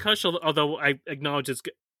really like Hush, although I acknowledge it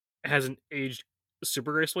hasn't aged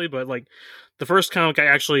super gracefully. But like the first comic I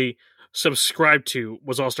actually subscribed to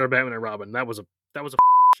was All-Star Batman and Robin. That was a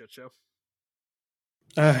shit show.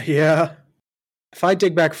 Yeah. If I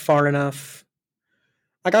dig back far enough,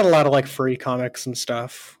 I got a lot of like free comics and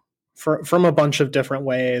stuff from a bunch of different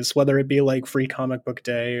ways, whether it be like Free Comic Book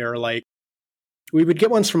Day or like we would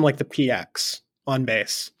get ones from like the PX on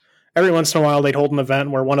base. Every once in a while they'd hold an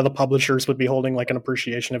event where one of the publishers would be holding like an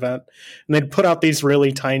appreciation event, and they'd put out these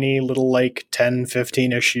really tiny little like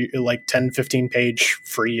 10-15 page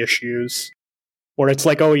free issues where it's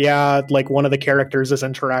like, oh yeah, like one of the characters is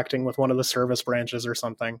interacting with one of the service branches or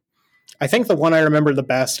something. I think the one I remember the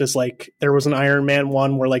best is like there was an Iron Man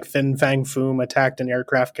one where like Fin Fang Foom attacked an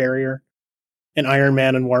aircraft carrier, and Iron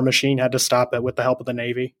Man and War Machine had to stop it with the help of the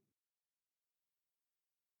Navy.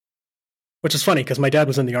 Which is funny because my dad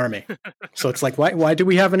was in the Army, so it's like, why do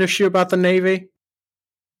we have an issue about the Navy?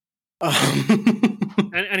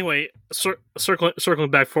 Anyway,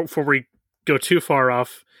 circling back before we go too far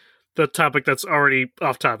off the topic that's already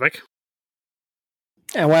off topic.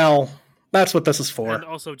 Yeah, well, that's what this is for. And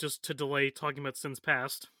also just to delay talking about Sins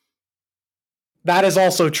Past. That is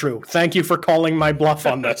also true. Thank you for calling my bluff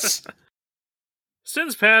on this.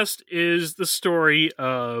 Sins Past is the story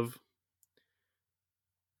of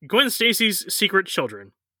Gwen Stacy's secret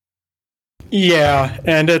children. Yeah,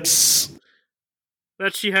 and it's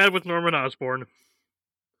that she had with Norman Osborn.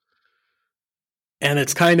 And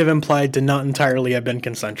it's kind of implied to not entirely have been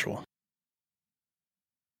consensual.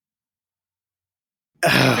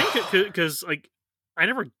 I think because like I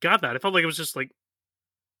never got that. I felt like it was just like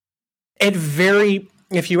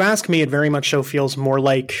if you ask me, it very much so feels more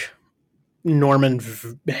like Norman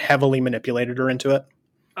heavily manipulated her into it.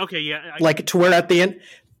 Okay, yeah. To where at the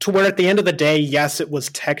end of the day, yes, it was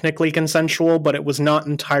technically consensual, but it was not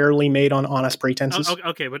entirely made on honest pretenses.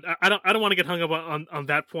 Okay, but I don't want to get hung up on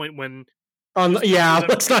that point when.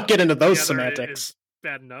 Let's not get into those semantics.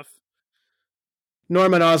 Bad enough.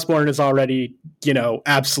 Norman Osborn is already,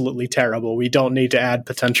 absolutely terrible. We don't need to add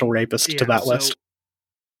potential rapist to that list.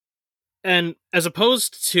 And as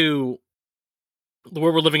opposed to the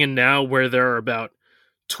world we're living in now, where there are about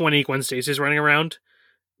 20 Gwen Stacy's running around,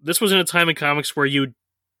 this was in a time in comics where you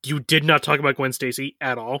did not talk about Gwen Stacy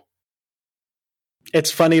at all.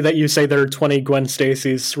 It's funny that you say there are 20 Gwen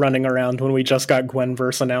Stacy's running around when we just got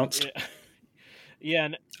Gwenverse announced. Yeah.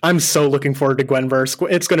 I'm so looking forward to Gwenverse.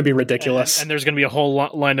 It's going to be ridiculous. And there's going to be a whole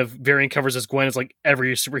line of variant covers as Gwen is like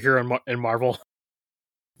every superhero in Marvel.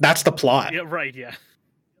 That's the plot. Yeah, right, yeah.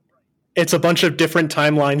 It's a bunch of different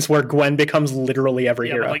timelines where Gwen becomes literally every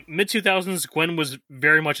hero. But like mid-2000s, Gwen was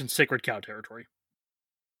very much in Sacred Cow territory.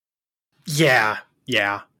 Yeah.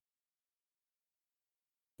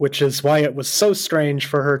 Which is why it was so strange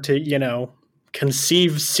for her to,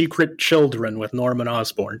 conceive secret children with Norman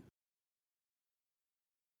Osborn.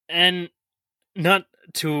 And not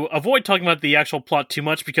to avoid talking about the actual plot too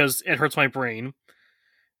much because it hurts my brain,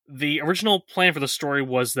 the original plan for the story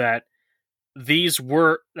was that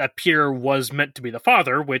that Peter was meant to be the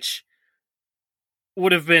father, which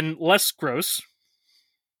would have been less gross.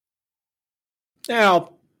 Yeah,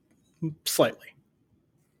 slightly.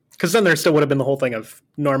 Because then there still would have been the whole thing of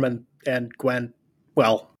Norman and Gwen.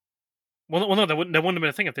 No, that wouldn't have been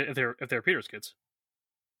a thing if they're Peter's kids.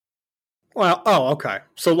 Well, okay.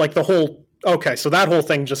 So like so that whole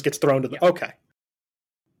thing just gets thrown to the... Yeah. Okay.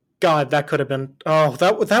 God, that could have been... Oh,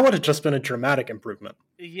 that would have just been a dramatic improvement.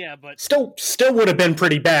 Yeah, but... Still would have been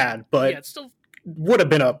pretty bad, but... Yeah, it still... would have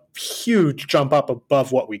been a huge jump up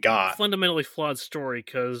above what we got. Fundamentally flawed story,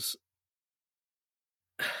 because...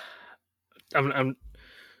 I'm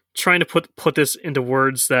trying to put this into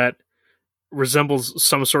words that resembles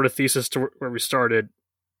some sort of thesis to where we started.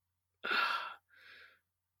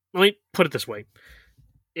 Let me put it this way.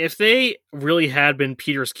 If they really had been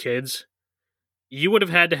Peter's kids, you would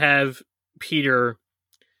have had to have Peter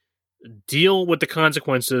deal with the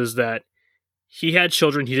consequences that he had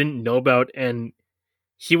children he didn't know about, and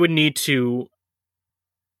he would need to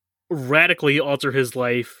radically alter his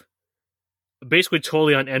life, basically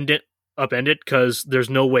totally upend it, because there's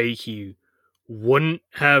no way he wouldn't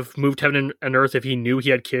have moved heaven and earth if he knew he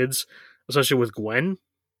had kids, especially with Gwen.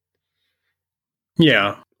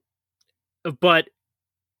 Yeah. But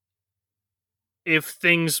if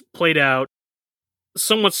things played out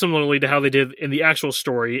somewhat similarly to how they did in the actual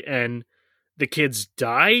story and the kids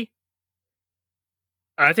die,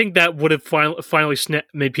 I think that would have finally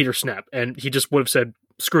made Peter snap, and he just would have said,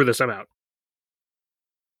 screw this, I'm out.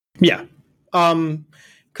 Yeah.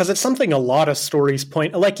 Because it's something a lot of stories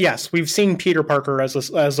point... Like, yes, we've seen Peter Parker as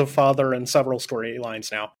a father in several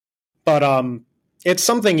storylines now. But it's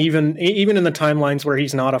something even in the timelines where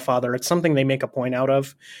he's not a father, it's something they make a point out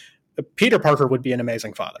of. Peter Parker would be an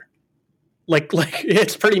amazing father. Like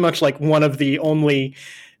it's pretty much like one of the only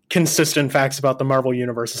consistent facts about the Marvel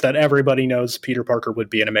Universe is that everybody knows Peter Parker would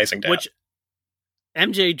be an amazing dad. Which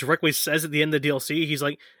MJ directly says at the end of the DLC, he's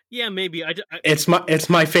like, yeah, maybe. It's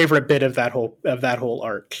my favorite bit of that whole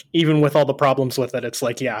arc. Even with all the problems with it, it's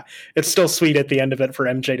like, yeah, it's still sweet at the end of it for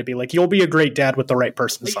MJ to be like, you'll be a great dad with the right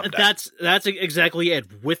person someday. That's exactly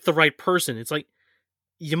it. With the right person. It's like,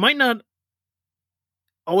 you might not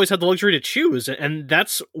always have the luxury to choose, and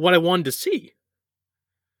that's what I wanted to see.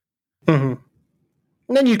 Mm-hmm.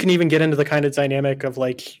 And then you can even get into the kind of dynamic of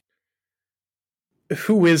like,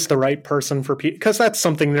 who is the right person for Peter? Because that's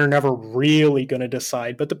something they're never really going to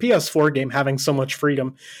decide. But the PS4 game, having so much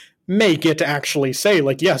freedom, may get to actually say,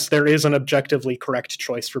 like, yes, there is an objectively correct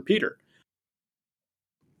choice for Peter.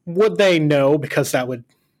 Would they? No, because that would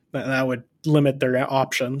limit their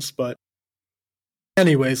options. But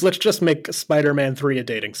anyways, let's just make Spider-Man 3 a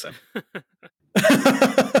dating sim.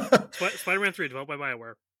 Spider-Man 3, developed by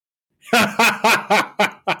BioWare.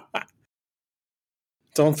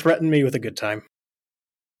 Don't threaten me with a good time.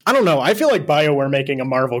 I don't know. I feel like BioWare making a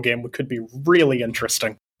Marvel game could be really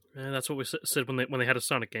interesting. Yeah, that's what we said when they had a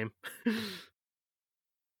Sonic game.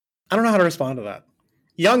 I don't know how to respond to that.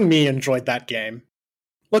 Young me enjoyed that game.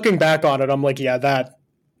 Looking back on it, I'm like, yeah, that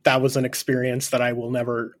was an experience that I will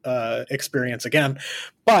never experience again.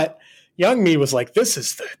 But young me was like, this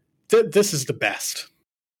is the best.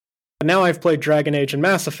 And now I've played Dragon Age and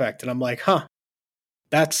Mass Effect, and I'm like, huh,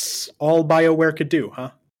 that's all BioWare could do, huh?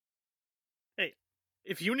 Hey,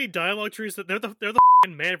 if you need dialogue trees, they're the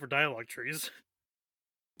man for dialogue trees.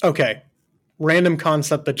 Okay, random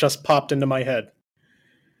concept that just popped into my head.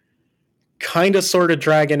 Kinda sorta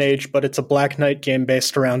Dragon Age, but it's a Black Knight game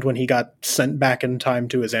based around when he got sent back in time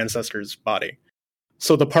to his ancestor's body.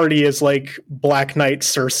 So the party is like Black Knight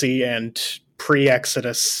Cersei and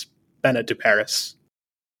pre-Exodus Bennett Duparis.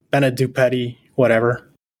 Bennett Dupetti,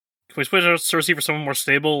 whatever. Can we switch out Cersei for someone more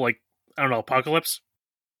stable, like, I don't know, Apocalypse?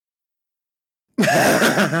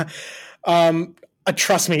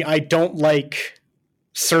 Trust me, I don't like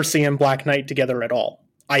Cersei and Black Knight together at all.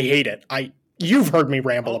 I hate it. You've heard me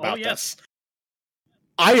ramble about this.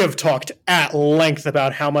 I have talked at length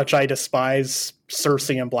about how much I despise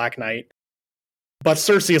Cersei and Black Knight. But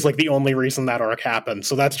Cersei is like the only reason that arc happened,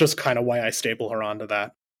 so that's just kind of why I staple her onto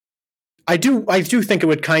that. I do think it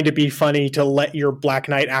would kind of be funny to let your Black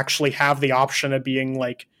Knight actually have the option of being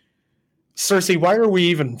like Cersei, why are we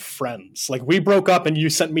even friends? Like, we broke up and you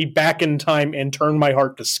sent me back in time and turned my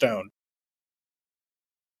heart to stone.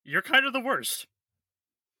 You're kind of the worst.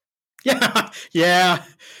 Yeah.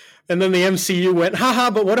 And then the MCU went, haha,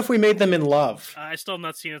 but what if we made them in love? I still have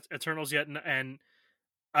not seen Eternals yet, and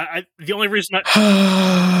the only reason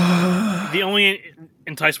the only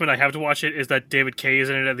enticement I have to watch it is that David Kaye is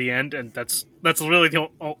in it at the end, and that's really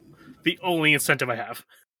the only incentive I have.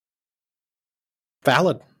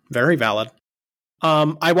 Valid. Very valid.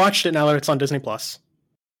 I watched it now that it's on Disney Plus.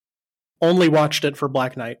 Only watched it for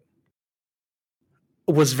Black Knight.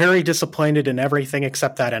 Was very disappointed in everything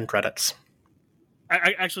except that end credits.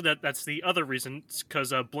 Actually, that's the other reason,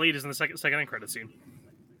 because Blade is in the second end credit scene.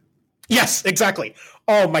 Yes, exactly.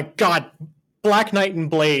 Oh my god, Black Knight and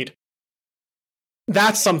Blade.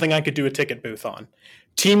 That's something I could do a ticket booth on.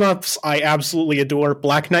 Team ups I absolutely adore.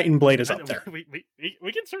 Black Knight and Blade is up there. We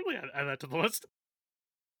can certainly add that to the list.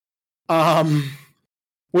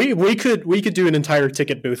 We could do an entire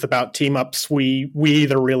ticket booth about team ups we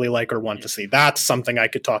either really like or want to see. That's something I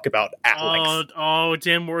could talk about at length. Oh,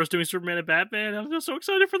 Dan Moore is doing Superman and Batman. I'm just so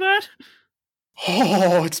excited for that.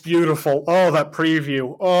 Oh, it's beautiful. Oh, that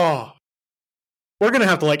preview. Oh. We're gonna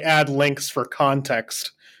have to add links for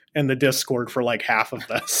context in the Discord for half of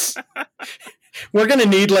this. We're gonna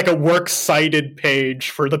need a works cited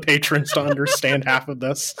page for the patrons to understand half of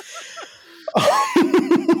this.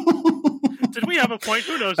 Did we have a point?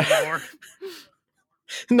 Who knows anymore?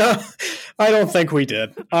 No, I don't think we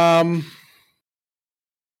did. I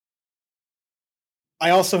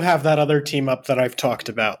also have that other team up that I've talked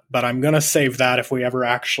about, but I'm going to save that if we ever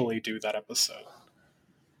actually do that episode.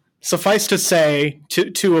 Suffice to say,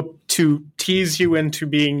 to tease you into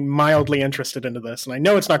being mildly interested into this, and I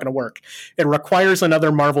know it's not going to work, it requires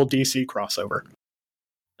another Marvel DC crossover.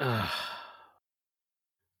 Now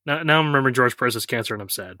I'm remembering George Perez's cancer, and I'm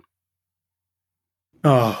sad.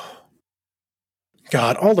 Oh.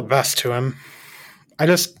 God, all the best to him.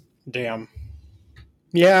 Damn.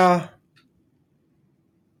 Yeah.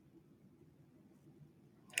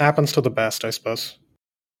 Happens to the best, I suppose.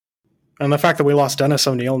 And the fact that we lost Dennis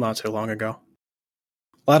O'Neil not too long ago.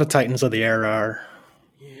 A lot of Titans of the era are...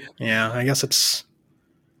 Yeah, I guess it's...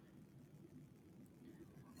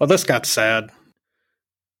 Well, this got sad.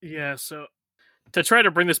 Yeah, so... To try to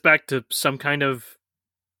bring this back to some kind of...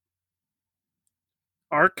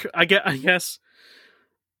 arc, I guess.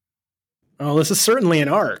 Oh, this is certainly an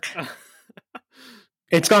arc.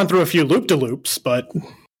 It's gone through a few loop-de-loops, but...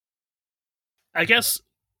 I guess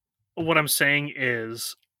what I'm saying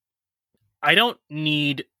is I don't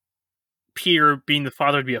need Peter being the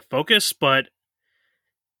father to be a focus, but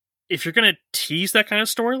if you're going to tease that kind of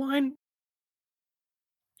storyline,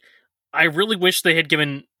 I really wish they had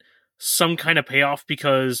given some kind of payoff,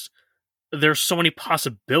 because there's so many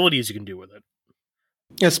possibilities you can do with it.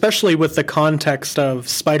 Especially with the context of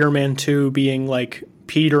Spider-Man 2 being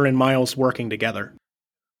Peter and Miles working together.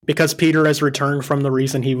 Because Peter has returned from the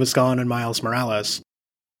reason he was gone in Miles Morales.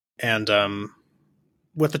 And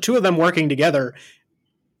with the two of them working together,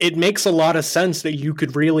 it makes a lot of sense that you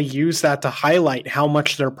could really use that to highlight how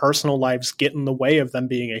much their personal lives get in the way of them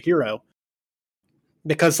being a hero.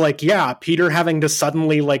 Because, Peter having to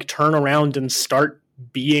suddenly, turn around and start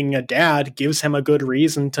being a dad gives him a good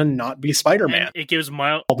reason to not be Spider-Man. And it gives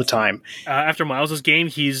Miles... all the time. After Miles' game,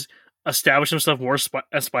 he's established himself more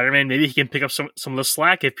as Spider-Man. Maybe he can pick up some of the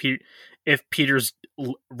slack if Peter's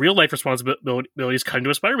real-life responsibilities cut into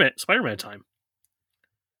a Spider-Man time.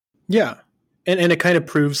 Yeah. And it kind of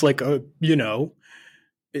proves,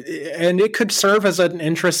 and it could serve as an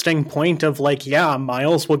interesting point of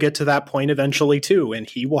Miles will get to that point eventually too, and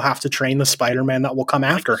he will have to train the Spider-Man that will come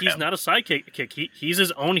after him. He's not a sidekick. He's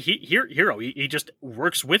his own hero. He just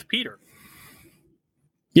works with Peter.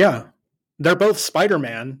 Yeah. They're both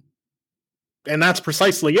Spider-Man, and that's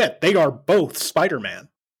precisely it. They are both Spider-Man.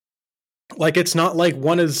 It's not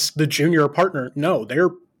one is the junior partner. No,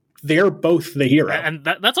 they're both the hero. And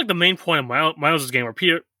that's the main point of Miles' game,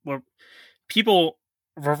 where people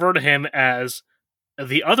refer to him as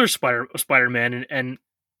the other Spider-Man, and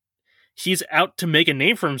he's out to make a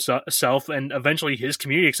name for himself, and eventually his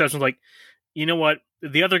community accepts him you know what,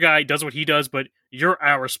 the other guy does what he does, but you're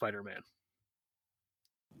our Spider-Man.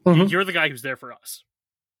 Mm-hmm. You're the guy who's there for us.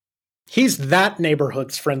 He's that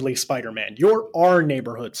neighborhood's friendly Spider-Man. You're our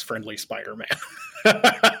neighborhood's friendly Spider-Man.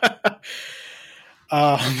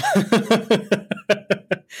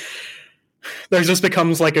 There just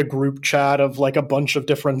becomes a group chat of a bunch of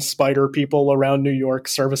different spider people around New York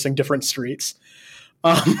servicing different streets.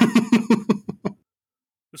 The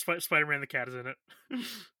Spider-Man the cat is in it.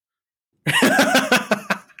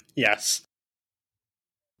 Yes.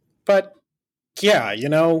 But yeah,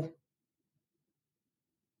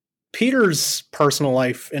 Peter's personal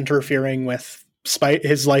life interfering with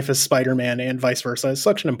his life as Spider-Man and vice versa is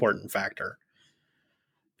such an important factor.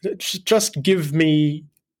 Just give me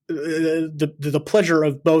the pleasure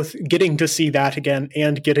of both getting to see that again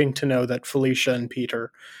and getting to know that Felicia and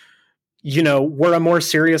Peter, were a more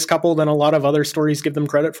serious couple than a lot of other stories give them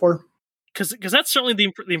credit for. Because that's certainly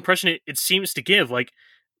the impression it seems to give. Like,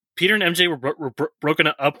 Peter and MJ were broken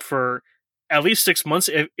up for at least 6 months,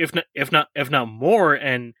 if not more,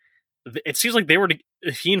 and it seems like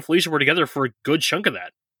he and Felicia were together for a good chunk of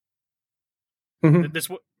that.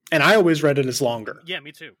 Mm-hmm. And I always read it as longer. Yeah,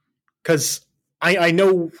 me too. Because I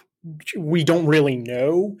know we don't really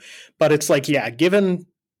know, but it's like, yeah, given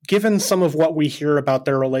some of what we hear about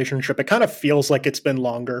their relationship, it kind of feels like it's been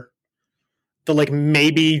longer.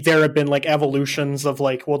 Maybe there have been evolutions of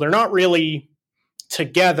well, they're not really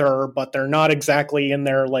together, but they're not exactly in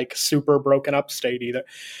their super broken up state either.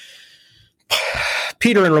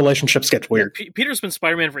 Peter and relationships get weird. Peter's been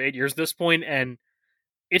Spider-Man for 8 years at this point, and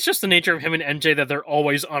it's just the nature of him and MJ that they're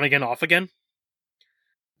always on again, off again.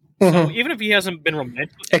 Mm-hmm. So even if he hasn't been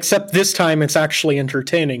romantic, except this time it's actually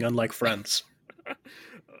entertaining, unlike Friends.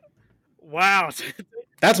 Wow,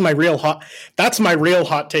 that's my real hot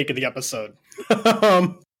take of the episode.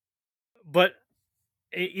 But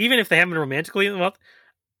even if they haven't been romantically involved,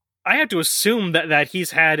 I have to assume that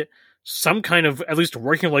he's had some kind of at least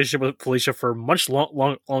working relationship with Felicia for much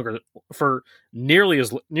longer, for nearly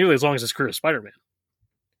as long as his career as Spider-Man.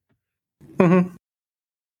 Mm-hmm.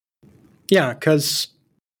 Yeah, because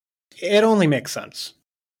it only makes sense.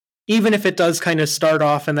 Even if it does kind of start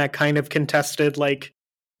off in that kind of contested,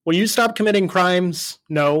 will you stop committing crimes?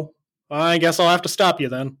 No. Well, I guess I'll have to stop you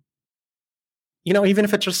then. Even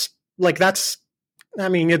if it just, that's,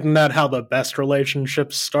 isn't that how the best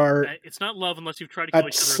relationships start? It's not love unless you've tried to kill each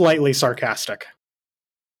other. Slightly sarcastic.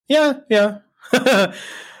 Yeah.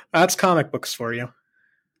 That's comic books for you.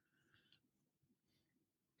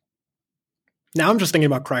 Now I'm just thinking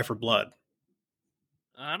about Cry for Blood.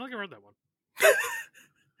 I don't think I read that one.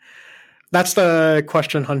 That's the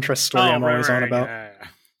Question Huntress story I'm always on about. Yeah.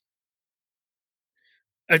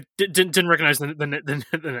 I didn't recognize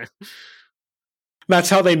the That's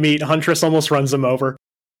how they meet. Huntress almost runs him over.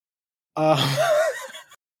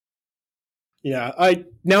 Yeah,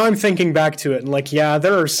 now I'm thinking back to it and yeah,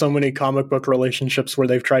 there are so many comic book relationships where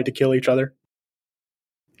they've tried to kill each other.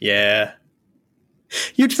 Yeah.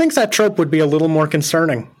 You'd think that trope would be a little more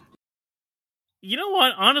concerning. You know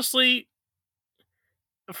what? Honestly,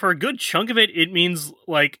 for a good chunk of it, it means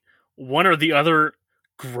one or the other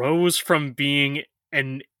grows from being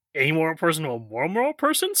an amoral person to a more moral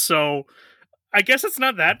person, so I guess it's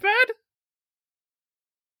not that bad.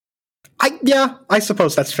 I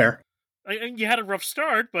suppose that's fair. You had a rough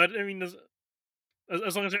start, but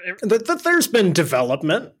as long as there's been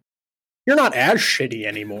development, you're not as shitty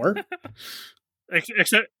anymore.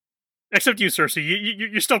 Except you,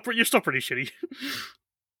 Cersei. You're still pretty shitty.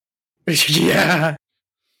 Yeah.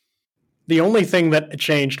 The only thing that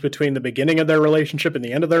changed between the beginning of their relationship and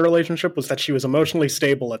the end of their relationship was that she was emotionally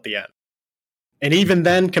stable at the end. And even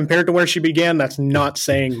then, compared to where she began, that's not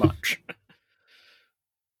saying much. I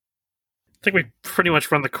think we pretty much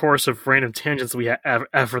run the course of random tangents we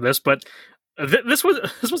have for this, but this was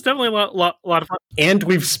definitely a lot of fun. And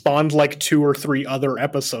we've spawned 2 or 3 other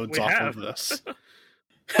episodes of this.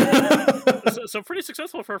 so pretty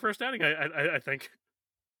successful for our first outing, I think.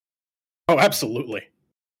 Oh, absolutely.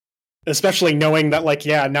 Especially knowing that,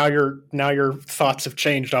 now your thoughts have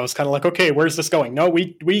changed. I was kind of okay, where's this going? No,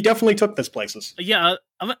 we definitely took this places. Yeah,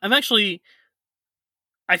 I'm actually.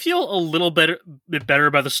 I feel a little bit better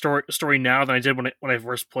about the story now than I did when I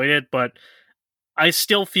first played it, but I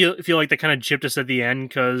still feel like they kind of gypped us at the end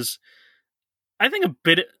because I think a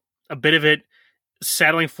bit of it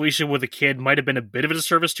saddling Felicia with a kid might have been a bit of a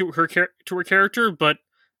disservice to her character, but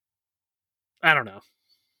I don't know.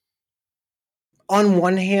 On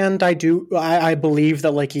one hand, I believe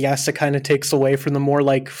that yes, it kind of takes away from the more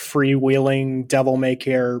freewheeling devil may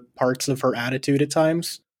care parts of her attitude at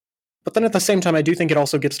times. But then at the same time, I do think it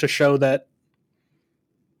also gets to show that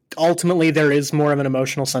ultimately there is more of an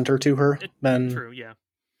emotional center to her than true, yeah.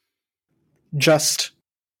 Just,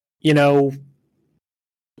 I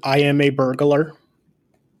am a burglar.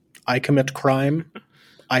 I commit crime.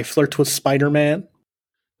 I flirt with Spider-Man.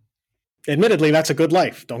 Admittedly, that's a good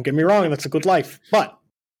life. Don't get me wrong, that's a good life. But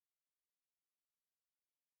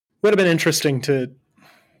would have been interesting to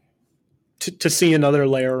see another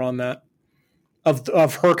layer on that.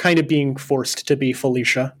 Of her kind of being forced to be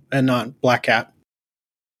Felicia and not Black Cat.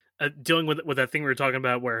 Dealing with that thing we were talking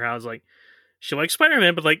about where I was she likes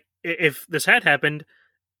Spider-Man, but like if this had happened,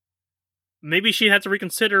 maybe she had to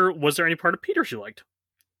reconsider, was there any part of Peter she liked?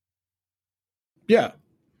 Yeah.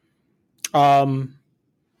 And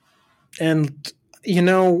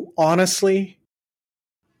honestly,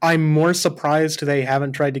 I'm more surprised they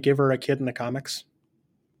haven't tried to give her a kid in the comics.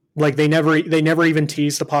 Like they never even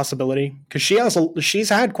teased the possibility, because she's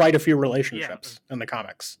had quite a few relationships in the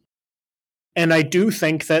comics. And I do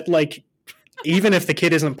think that, like, even if the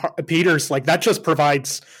kid isn't Peter's, like, that just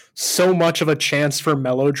provides so much of a chance for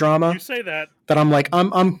melodrama. You say that I'm like,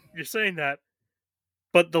 you're saying that,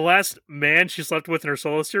 but the last man she slept with in her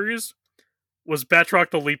solo series was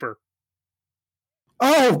Batroc the Leaper.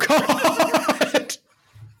 Oh God!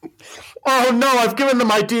 Oh no! I've given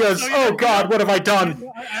them ideas. Oh God! What have I done?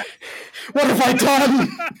 What have I done?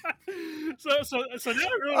 So now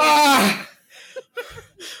really.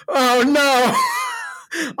 Oh no!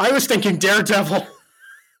 I was thinking Daredevil.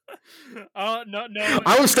 No.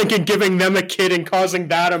 I was thinking giving them a kid and causing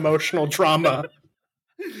that emotional drama.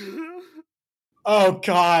 Oh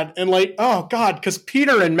God! And like, oh God, because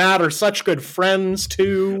Peter and Matt are such good friends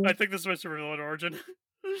too. I think this is my supervillain origin.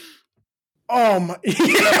 Oh my!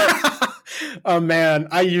 Yeah. Oh man,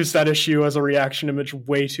 I use that issue as a reaction image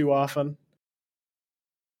way too often.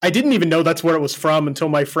 I didn't even know that's where it was from until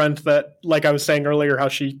my friend, that, like I was saying earlier, how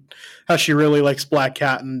she really likes Black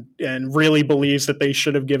Cat and really believes that they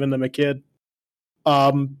should have given them a kid.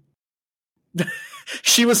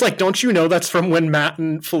 She was like, "Don't you know that's from when Matt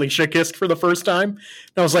and Felicia kissed for the first time?"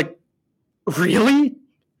 And I was like, "Really?"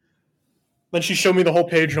 Then she showed me the whole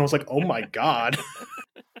page, and I was like, "Oh my God!"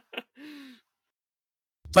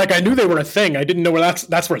 Like, I knew they were a thing. I didn't know where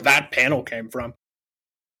that's where that panel came from.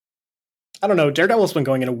 I don't know. Daredevil's been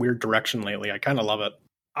going in a weird direction lately. I kind of love it.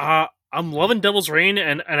 I'm loving Devil's Reign,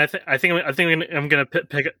 and I think I'm gonna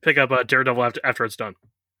pick up Daredevil after it's done,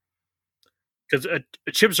 because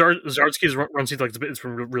Chip Zdarsky's run seems like it's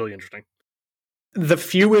been really interesting. The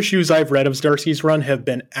few issues I've read of Zdarsky's run have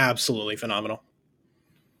been absolutely phenomenal.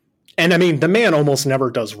 And I mean, the man almost never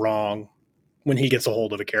does wrong when he gets a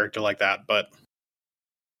hold of a character like that, but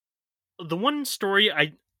the one story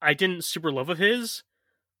I didn't super love of his,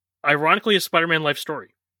 ironically, is Spider-Man Life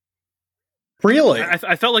Story. Really?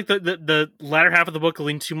 I felt like the latter half of the book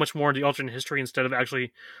leaned too much more into the alternate history instead of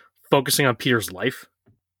actually focusing on Peter's life.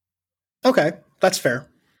 Okay, that's fair.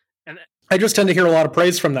 And I just tend to hear a lot of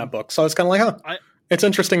praise from that book, so I was kind of like, huh. It's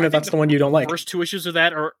interesting that that's the one you don't like. The first two issues of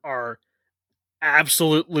that are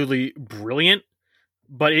absolutely brilliant,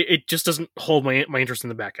 but it just doesn't hold my interest in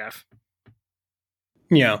the back half.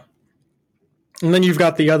 Yeah. And then you've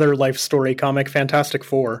got the other Life Story comic, Fantastic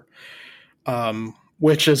Four,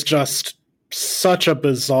 which is just such a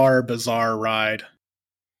bizarre ride.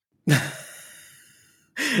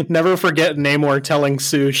 Never forget Namor telling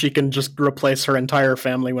Sue she can just replace her entire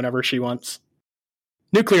family whenever she wants.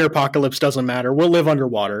 Nuclear apocalypse doesn't matter. We'll live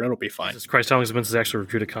underwater. It'll be fine. Jesus Christ, how long has it been since I actually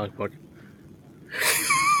reviewed a comic book?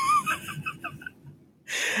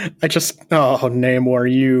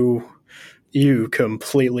 Namor, you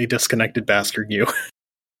completely disconnected bastard, you.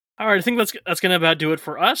 All right, I think that's going to about do it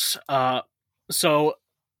for us. So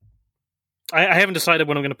I haven't decided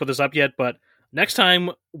when I'm going to put this up yet, but next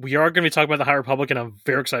time we are going to be talking about the High Republic, and I'm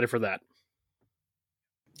very excited for that.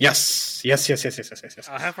 Yes.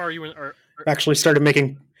 How far are you in? Actually started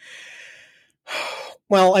making...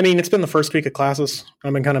 Well, I mean, it's been the first week of classes.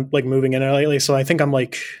 I've been kind of like moving in lately, so I think I'm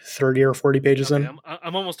like 30 or 40 pages in.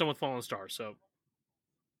 I'm almost done with Fallen Star, so...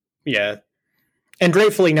 Yeah. And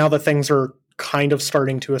gratefully, now that things are kind of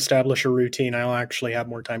starting to establish a routine, I'll actually have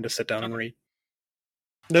more time to sit down and read.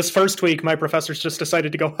 This first week, my professors just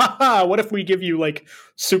decided to go, haha, what if we give you like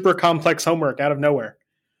super complex homework out of nowhere?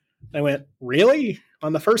 And I went, really?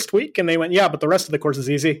 On the first week? And they went, yeah, but the rest of the course is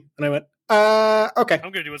easy. And I went, okay.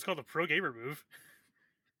 I'm going to do what's called the pro gamer move.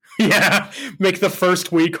 Yeah, make the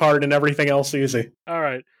first week hard and everything else easy. All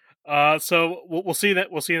right. So we'll see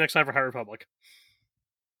you next time for High Republic.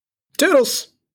 Toodles.